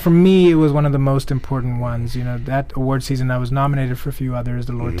for me, it was one of the most important ones. That award season, I was nominated for a few others,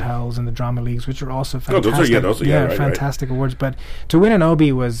 the Lord Tells and the Drama Leagues, which are also fantastic. Those are fantastic awards. But to win an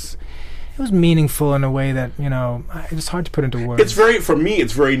Obie was meaningful in a way that it's hard to put into words. It's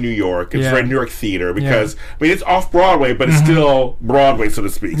very New York. It's very New York theater because I mean it's off Broadway, but it's still Broadway, so to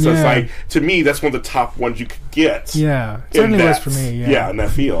speak. So it's to me that's one of the top ones you could get. Yeah, it certainly was for me. Yeah, in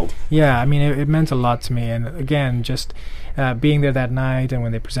that field. Yeah, I mean it meant a lot to me, and again, just being there that night and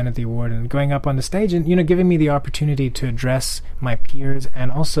when they presented the award and going up on the stage and giving me the opportunity to address my peers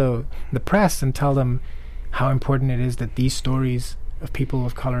and also the press and tell them how important it is that these stories of people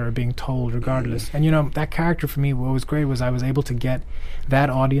of color are being told regardless. And that character for me, what was great was I was able to get that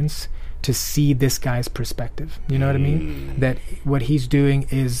audience to see this guy's perspective. You know what I mean? That what he's doing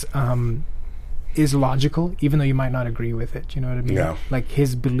is logical, even though you might not agree with it. You know what I mean? Yeah. Like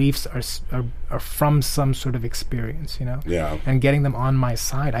his beliefs are from some sort of experience, you know? Yeah. And getting them on my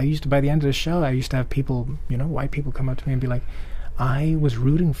side. By the end of the show, I used to have people, you know, white people come up to me and be like, I was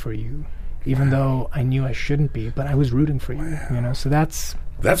rooting for you, even though I knew I shouldn't be, but I was rooting for you, you know? So that's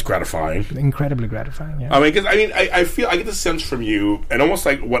gratifying. Incredibly gratifying, yeah. I mean, because I feel I get the sense from you, and almost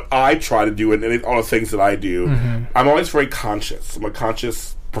like what I try to do, and all the things that I do, I'm always very conscious. I'm a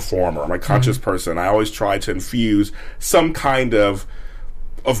conscious performer. I'm a conscious person. I always try to infuse some kind of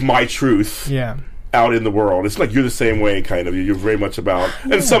my truth out in the world. It's like you're the same way, kind of. You're very much about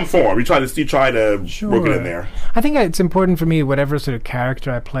in some form. You try to work it in there. I think it's important for me, whatever sort of character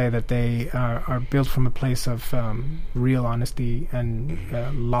I play, that they are built from a place of real honesty and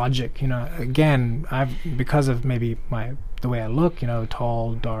logic. You know, again, because of maybe the way I look, you know,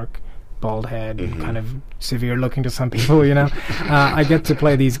 tall, dark, bald head, kind of severe looking to some people, you know. I get to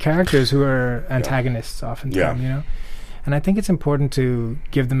play these characters who are antagonists oftentimes, you know. And I think it's important to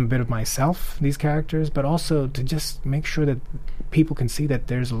give them a bit of myself, these characters, but also to just make sure that people can see that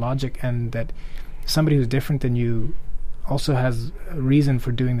there's logic and that somebody who's different than you also has a reason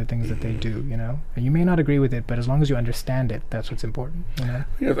for doing the things that they do, you know. And you may not agree with it, but as long as you understand it, that's what's important, you know.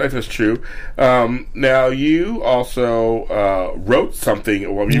 Yeah, that's true. Now, you also wrote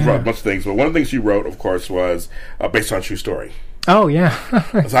something. Well, you wrote a bunch of things, but one of the things you wrote, of course, was based on a true story. Oh, yeah.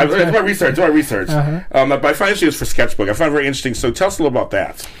 It's my research. But I find it was for Sketchbook. I find it very interesting. So tell us a little about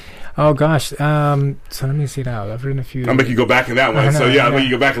that. Oh, gosh. So let me see now. I've written a few. I'll make you go back in that one. I'll make you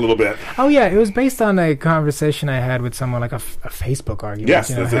go back a little bit. Oh, yeah. It was based on a conversation I had with someone, like a Facebook argument.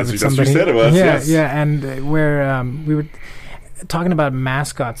 Yes, you know, that's what you said it was. Yeah, and where we were talking about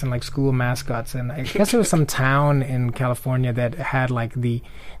mascots and like school mascots, and I guess there was some town in California that had like the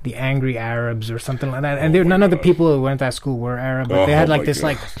angry Arabs or something like that, and none of the people who went to that school were Arab, but they had like this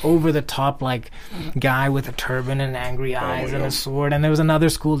like over the top like guy with a turban and angry eyes and a sword, and there was another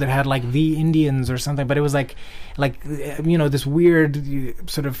school that had like the Indians or something, but it was like you know, this weird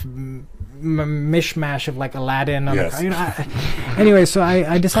sort of mishmash of like Aladdin. Anyway, so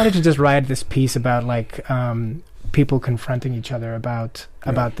I decided to just write this piece about like people confronting each other about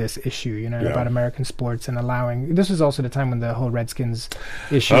this issue, you know, about American sports and allowing. This was also the time when the whole Redskins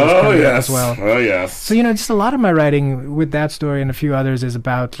issue was coming up as well. Oh yes. So, you know, just a lot of my writing with that story and a few others is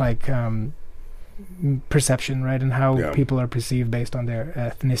about like perception, right, and how people are perceived based on their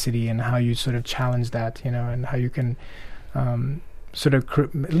ethnicity, and how you sort of challenge that, you know, and how you can sort of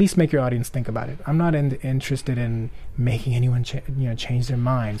at least make your audience think about it. I'm not interested in making anyone change their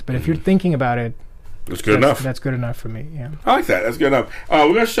minds, but if you're thinking about it, that's good enough. That's good enough for me, yeah. I like that. That's good enough.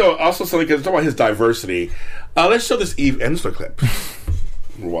 We're going to show also something, because it's about his diversity. Let's show this Eve Ensler clip a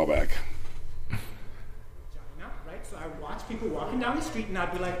while back. Right? So I watch people walking down the street, and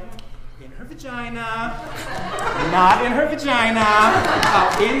I'd be like, in her vagina, not in her vagina,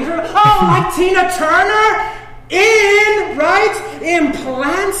 in her... Oh, like Tina Turner? In, right?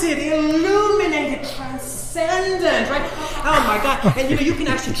 Implanted, illuminated, transcendent, right? Oh my God. And you know, you can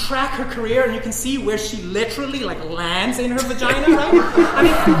actually track her career, and you can see where she literally like lands in her vagina, right? I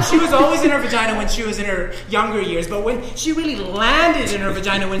mean, she was always in her vagina when she was in her younger years, but when she really landed in her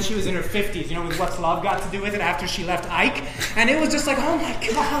vagina when she was in her 50s, you know, with What's Love Got to Do With It after she left Ike. And it was just like, oh my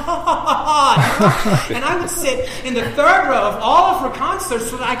God. And I would sit in the third row of all of her concerts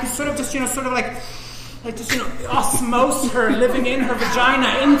so that I could sort of just, you know, sort of like just, you know, osmose her living in her vagina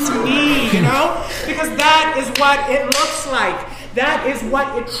into me, you know? Because that is what it looks like. That is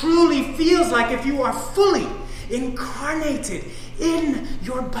what it truly feels like if you are fully incarnated in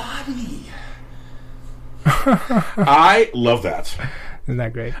your body. I love that. Isn't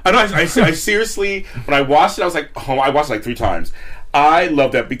that great? I know. I seriously, when I watched it, I was like, oh, I watched it like 3 times. I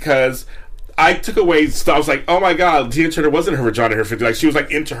love that because I took away stuff. I was like, oh my God, Tina Turner wasn't in her vagina in her 50s. Like, she was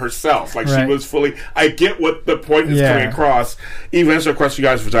like into herself. Like, she was fully. I get what the point is coming across. Even as, of course, you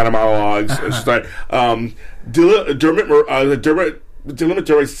guys' vagina monologues. It's like Dermot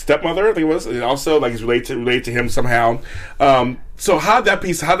McDermott's stepmother, I think it was, and also like is related to him somehow. So how'd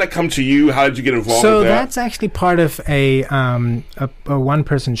that come to you? How did you get involved with that? So that's actually part of a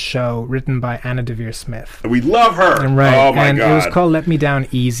one-person show written by Anna Deavere Smith. We love her. Right. Oh my God. God. It was called Let Me Down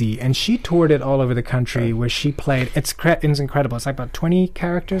Easy, and she toured it all over the country where she played. It's incredible. It's like about 20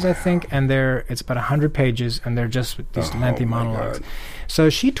 characters, I think, and it's about 100 pages, and they're just these lengthy monologues. God. So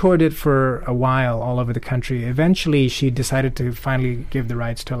she toured it for a while all over the country. Eventually, she decided to finally give the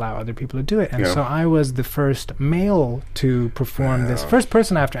rights to allow other people to do it. And so I was the first male to perform perform this. First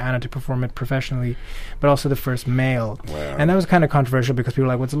person after Anna to perform it professionally, but also the first male. And that was kind of controversial because people were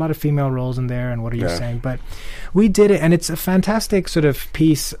like, "What's a lot of female roles in there, and what are you saying?" But we did it, and it's a fantastic sort of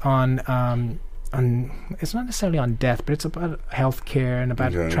piece on it's not necessarily on death, but it's about healthcare and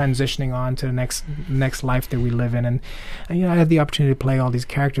about transitioning on to the next life that we live in. And you know, I had the opportunity to play all these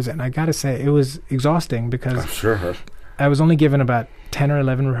characters, and I gotta say, it was exhausting because I'm sure. I was only given about 10 or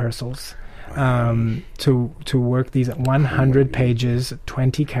 11 rehearsals to work these 100 pages,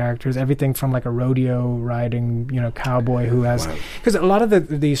 20 characters, everything from like a rodeo riding, you know, cowboy who has, because a lot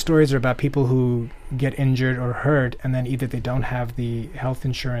of these stories are about people who get injured or hurt, and then either they don't have the health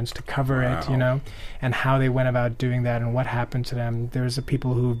insurance to cover it, you know, and how they went about doing that and what happened to them. There's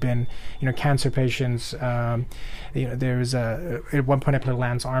people who've been, you know, cancer patients. You know, there's at one point I played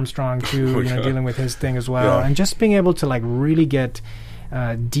Lance Armstrong too, you know, dealing with his thing as well, and just being able to like really get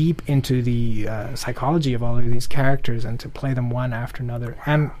deep into the psychology of all of these characters and to play them one after another.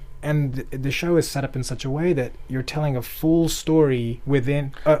 And the show is set up in such a way that you're telling a full story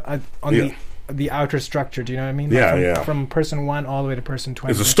within on the outer structure. Do you know what I mean? From person 1 all the way to person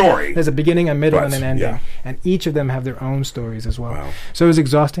 20. There's a story. There's a beginning, a middle, and an ending. And each of them have their own stories as well. So it was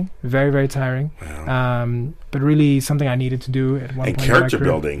exhausting, very, very tiring. But really something I needed to do at one point. And character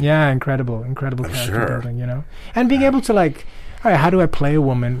building. Yeah, incredible character building, you know. And being able to like, all right, how do I play a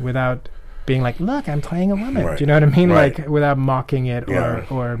woman without being like, look, I'm playing a woman. Do you know what I mean? Like without mocking it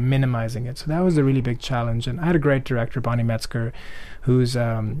or minimizing it. So that was a really big challenge. And I had a great director, Bonnie Metzger, who's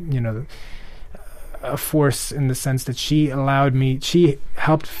you know, a force in the sense that she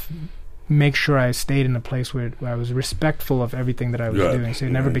helped make sure I stayed in a place where I was respectful of everything that I was doing. So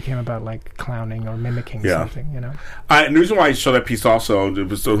it never became about like clowning or mimicking something, you know. And the reason why I show that piece also,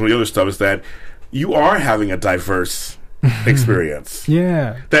 some of the other stuff, is that you are having a diverse experience.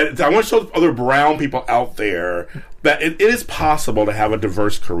 That I want to show other brown people out there that it is possible to have a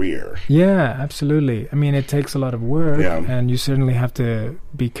diverse career. Yeah, absolutely. I mean, it takes a lot of work, and you certainly have to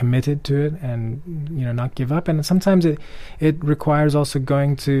be committed to it, and you know, not give up. And sometimes it requires also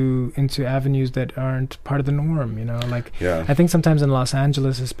going into avenues that aren't part of the norm. You know, like I think sometimes in Los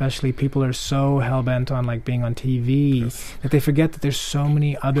Angeles, especially, people are so hell bent on like being on TV that they forget that there's so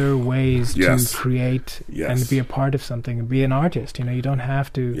many other ways to create and be a part of something and be an artist. You know, you don't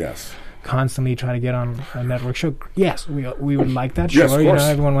have to constantly try to get on a network show. Yes, we would like that, sure. You know,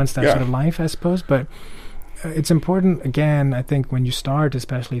 everyone wants that sort of life, I suppose, but it's important, again, I think, when you start,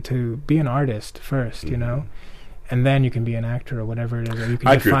 especially, to be an artist first, you know, and then you can be an actor or whatever it is, or you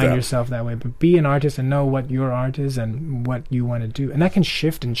can define yourself that way. But be an artist and know what your art is and what you want to do, and that can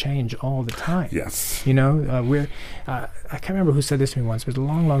shift and change all the time. You know, I can't remember who said this to me once, but it was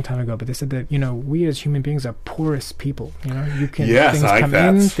a long, long time ago. But they said that, you know, we as human beings are porous people. You know, you can things come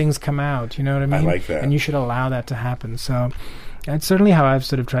in, things come out. You know what I mean? I like that, and you should allow that to happen. So. That's certainly how I've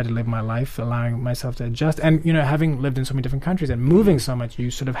sort of tried to live my life, allowing myself to adjust. And, you know, having lived in so many different countries and moving so much,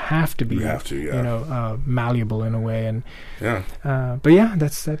 you sort of have to be, you know, malleable in a way. And but yeah,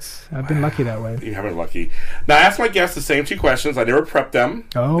 that's I've been lucky that way. You have been lucky. Now, I ask my guests the same 2 questions. I never prep them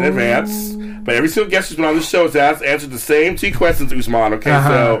in advance. But every single guest who's been on the show has answered the same 2 questions, Usman. Okay,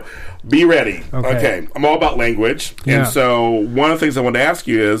 so be ready. Okay. I'm all about language. And so one of the things I want to ask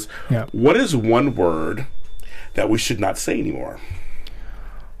you is, what is one word that we should not say anymore?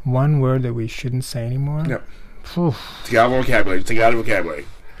 One word that we shouldn't say anymore? Yep. Take it out of vocabulary. Take it out of vocabulary.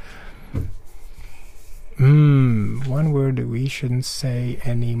 One word that we shouldn't say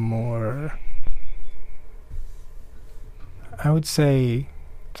anymore. I would say...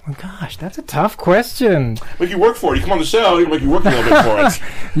 Oh gosh, that's a tough question. Like, you work for it. You come on the show, you're like, you work a little bit for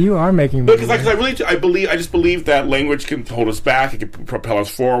it. You are making me. Because I just believe that language can hold us back. It can propel us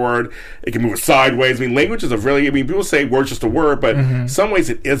forward. It can move us sideways. I mean, language is people say word's just a word, but in some ways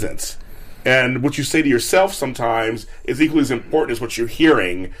it isn't. And what you say to yourself sometimes is equally as important as what you're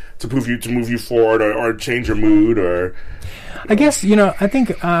hearing to move you forward or change your mood or. I guess, you know, I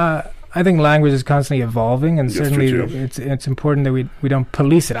think language is constantly evolving, and certainly it's important that we don't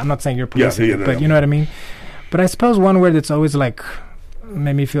police it. I'm not saying you're policing it, but you know what I mean? But I suppose one word that's always like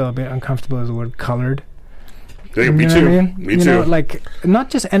made me feel a bit uncomfortable is the word colored. Yeah, me too. I mean? Me too. Know, like, not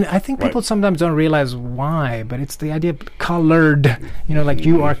just, and I think people sometimes don't realize why, but it's the idea of colored. You know, like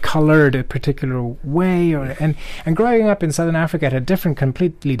you are colored a particular way, and growing up in Southern Africa, it had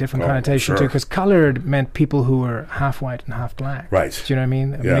completely different connotation too, because colored meant people who were half white and half black. Right. Do you know what I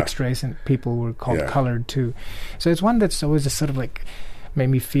mean? Mixed race and people were called colored too. So it's one that's always just sort of like made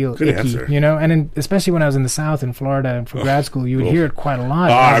me feel Good icky, answer. you know. And especially when I was in the South in Florida and for grad school, you would hear it quite a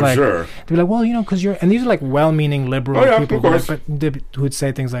lot. I was I'm like, sure. They'd be like, well, you know, because you're, and these are like well-meaning liberal people, of course. but who would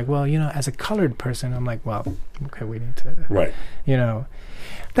say things like, well, you know, as a colored person, I'm like, well, okay, we need to, right, you know.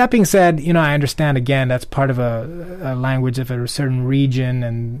 That being said, you know, I understand, again, that's part of a language of a certain region,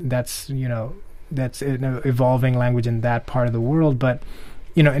 and that's, you know, that's an evolving language in that part of the world. But,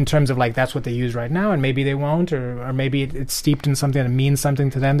 you know, in terms of like, that's what they use right now, and maybe they won't, or maybe it's steeped in something that means something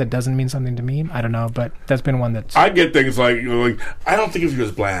to them that doesn't mean something to me. I don't know, but that's been one that's... I get things like, you know, like, I don't think of you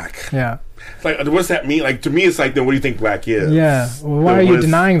as black. Yeah. It's like, what does that mean? Like, to me, it's like, then what do you think black is? Yeah. Well, why are you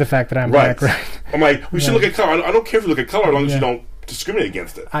denying the fact that I'm black, right? I'm like, we should look at color. I don't care if you look at color as long as you don't discriminate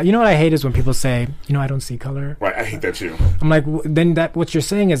against it. You know what I hate is when people say, you know, I don't see color. Right, I hate that too. I'm like, then that what you're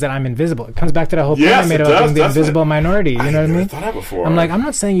saying is that I'm invisible. It comes back to that whole point Yes, I made it about does, being the invisible minority. You know what I mean? thought that before. I'm like, I'm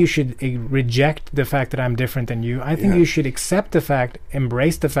not saying you should reject the fact that I'm different than you. I think you should accept the fact,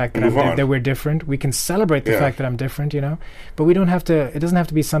 embrace the fact that that we're different. We can celebrate the fact that I'm different, you know? But we don't have to, it doesn't have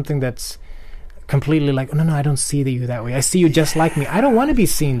to be something that's completely like, oh, no, I don't see you that way. I see you just like me. I don't want to be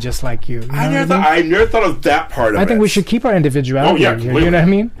seen just like you. I never thought of that part of it. I think we should keep our individuality. Oh, yeah, you know what I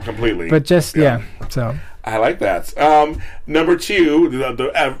mean? Completely. But just, so. I like that. Number two,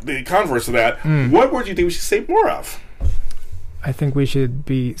 the converse of that, what word do you think we should say more of? I think we should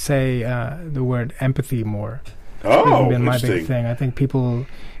say the word empathy more. Oh, it's been my interesting. big thing. I think people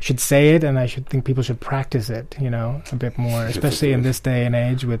should say it, and I think people should practice it, you know, a bit more, especially in this day and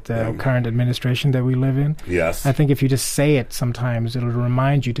age with the current administration that we live in. Yes. I think if you just say it sometimes, it'll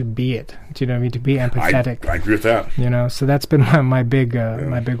remind you to be it. Do you know what I mean? To be empathetic. I agree with that. You know, so that's been my big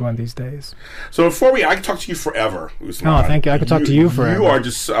one these days. So before I can talk to you forever, Usman. Oh, thank you. I could talk to you forever. You are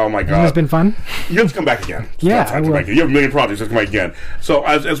just, oh my God. Hasn't this been fun? You have to come back again. Yeah, I will. You have a million projects. Just come back again. So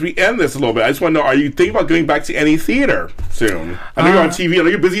as we end this a little bit, I just want to know, are you thinking about going back to any theater soon? I know you're on TV. I know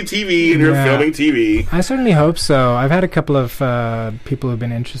you're busy TV and you're filming TV. I certainly hope so. I've had a couple of people who've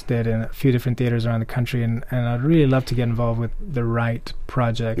been interested in a few different theaters around the country, and I'd really love to get involved with the right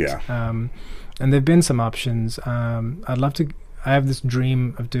project. Yeah. And there've been some options. I'd love to. I have this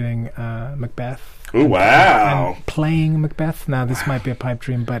dream of doing Macbeth. Oh, wow. And playing Macbeth. Now, this might be a pipe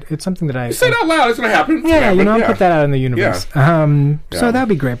dream, but it's something that I... Say it out loud. It's going to happen. Yeah, you know, I'll put that out in the universe. Yeah. So that would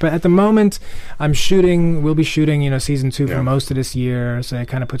be great. But at the moment, we'll be shooting, you know, season 2 for most of this year, so it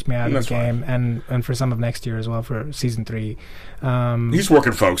kind of puts me out of the game. And for some of next year as well, for season 3. He's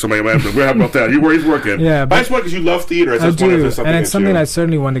working, folks. I mean, we're happy about that. He's working. Yeah, but I just want because you love theater. I do, and it's something I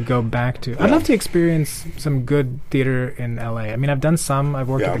certainly want to go back to. I'd love to experience some good theater in LA. I mean, I've done some. I've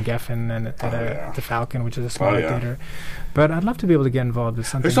worked at the Geffen and at the Falcon, which is a smaller theater. But I'd love to be able to get involved with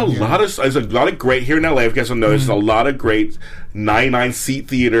something. There's a lot of great here in LA. If you guys don't know, there's a lot of great 99-seat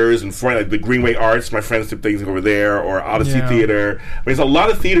theaters and like the Greenway Arts. My friends do things over there, or Odyssey Theater. I mean, there's a lot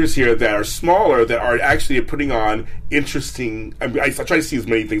of theaters here that are smaller that are actually putting on interesting. I try to see as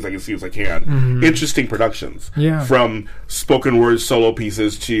many things I can see as I can. Interesting productions, from spoken word solo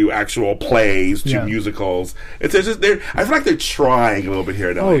pieces to actual plays to musicals. I feel like they're trying a little bit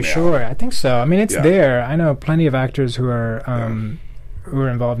here in LA. Oh, sure, I think so. I mean, it's there. I know plenty of actors who are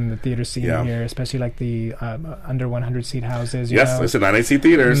involved in the theater scene here, especially like the under 100-seat houses. Yes, it's 99-seat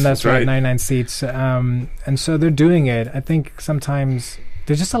theaters. That's right, 99 seats. And so they're doing it. I think sometimes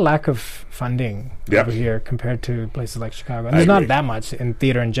there's just a lack of funding over here compared to places like Chicago. And there's not that much in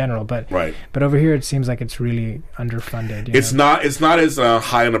theater in general, but over here it seems like it's really underfunded. It's not as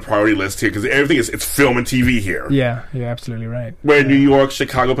high on the priority list here because everything it's film and TV here. Yeah, you're absolutely right. Where New York,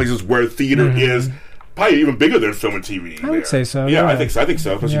 Chicago, places where theater is probably even bigger than film and TV. I would say so. Yeah, I think so.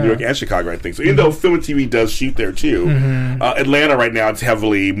 Especially New York and Chicago, I think so. Even though film and TV does shoot there too. Atlanta right now, it's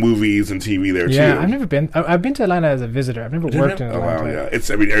heavily movies and TV there too. Yeah, I've never been. I've been to Atlanta as a visitor. I've never worked in Atlanta. Oh, wow, yeah.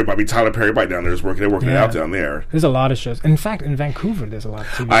 Everybody, Tyler Perry right down there is working. They're working it out down there. There's a lot of shows. In fact, in Vancouver, there's a lot of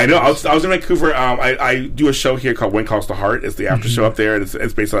TV I know. I was in Vancouver. I do a show here called When Calls the Heart. It's the after show up there, and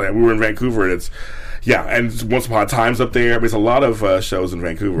it's based on that. We were in Vancouver, and it's and Once Upon a Time's up there. There's a lot of shows in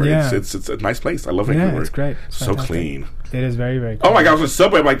Vancouver. Yeah. It's a nice place. I love Vancouver. Yeah, it's great. So clean. It is very, very clean. Oh my gosh, the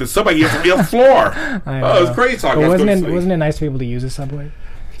subway, I'm like the subway, you have to be on the floor. Oh, it's great talking. Wasn't it nice to be able to use a subway?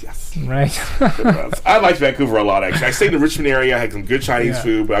 Yes. Right. I liked Vancouver a lot, actually. I stayed in the Richmond area. I had some good Chinese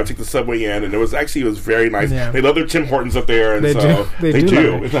food, but I would take the subway in, and it was very nice. Yeah. They love their Tim Hortons up there, and they do. They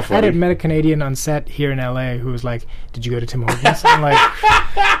do. Isn't that funny? I had met a Canadian on set here in LA who was like, "Did you go to Tim Hortons?" I'm like,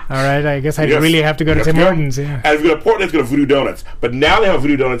 "All right, I guess I really have to go to Tim Hortons." Yeah. And if you go to Portland, let's go to Voodoo Donuts. But now they have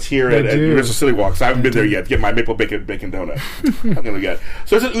Voodoo Donuts here at Universal City Walk. So I haven't been there yet to get my maple bacon donut. I'm gonna get.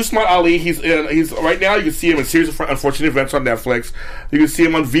 So this is Usman Ali. He's right now. You can see him in Series of Unfortunate Events on Netflix. You can see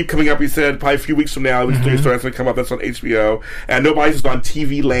him on Veep coming up. He said probably a few weeks from now. That's going to come up. That's on HBO. And Nobody's is on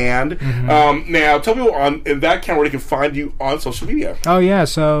TV Land. Now, tell me in that account where they can find you on social media. Oh yeah,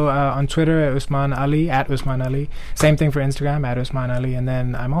 so on Twitter at Usman Ali, at Usman Ali. Same thing for Instagram at Usman Ali, and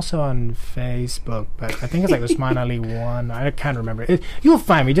then I'm also on Facebook, but I think it's like Usman Ali 1. I can't remember. You'll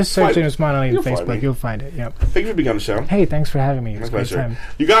find me. Just search Usman Ali on Facebook. You'll find it. Yep. Thank you for being on the show. Hey, thanks for having me. My pleasure.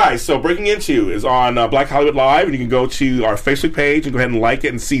 You guys, so Breaking Into is on Black Hollywood Live, and you can go to our Facebook page and go ahead and like it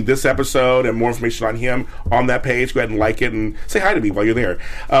and see this episode and more information on him on that page. Go ahead and like it and say hi to me while you're there.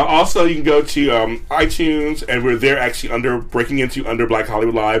 Also, you can go to iTunes, and we're there actually under Breaking Into under Black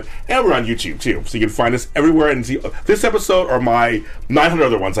Hollywood Live, and we're on YouTube too. So you can find us everywhere and see this episode or my 900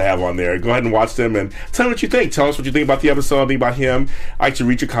 other ones I have on there. Go ahead and watch them and tell me what you think. Tell us what you think about the episode, think about him. I like to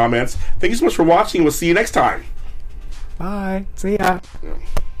read your comments. Thank you so much for watching. We'll see you next time. Bye. See ya.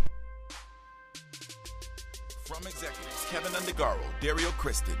 From executives Kevin Undergaro, Dario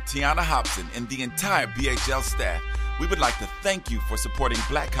Kristen, Tiana Hobson, and the entire BHL staff, we would like to thank you for supporting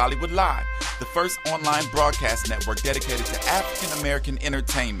Black Hollywood Live, the first online broadcast network dedicated to African American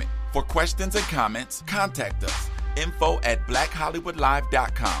entertainment. For questions and comments, contact us.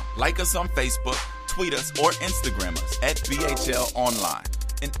 info@blackhollywoodlive.com. Like us on Facebook, tweet us, or Instagram us at BHL Online.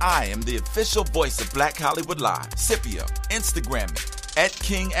 And I am the official voice of Black Hollywood Live, Scipio. Instagram me at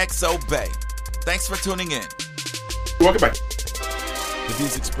KingXOBay. Thanks for tuning in. Welcome back. The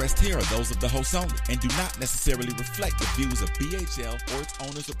views expressed here are those of the host only and do not necessarily reflect the views of BHL or its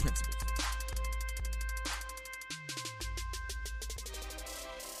owners or principals.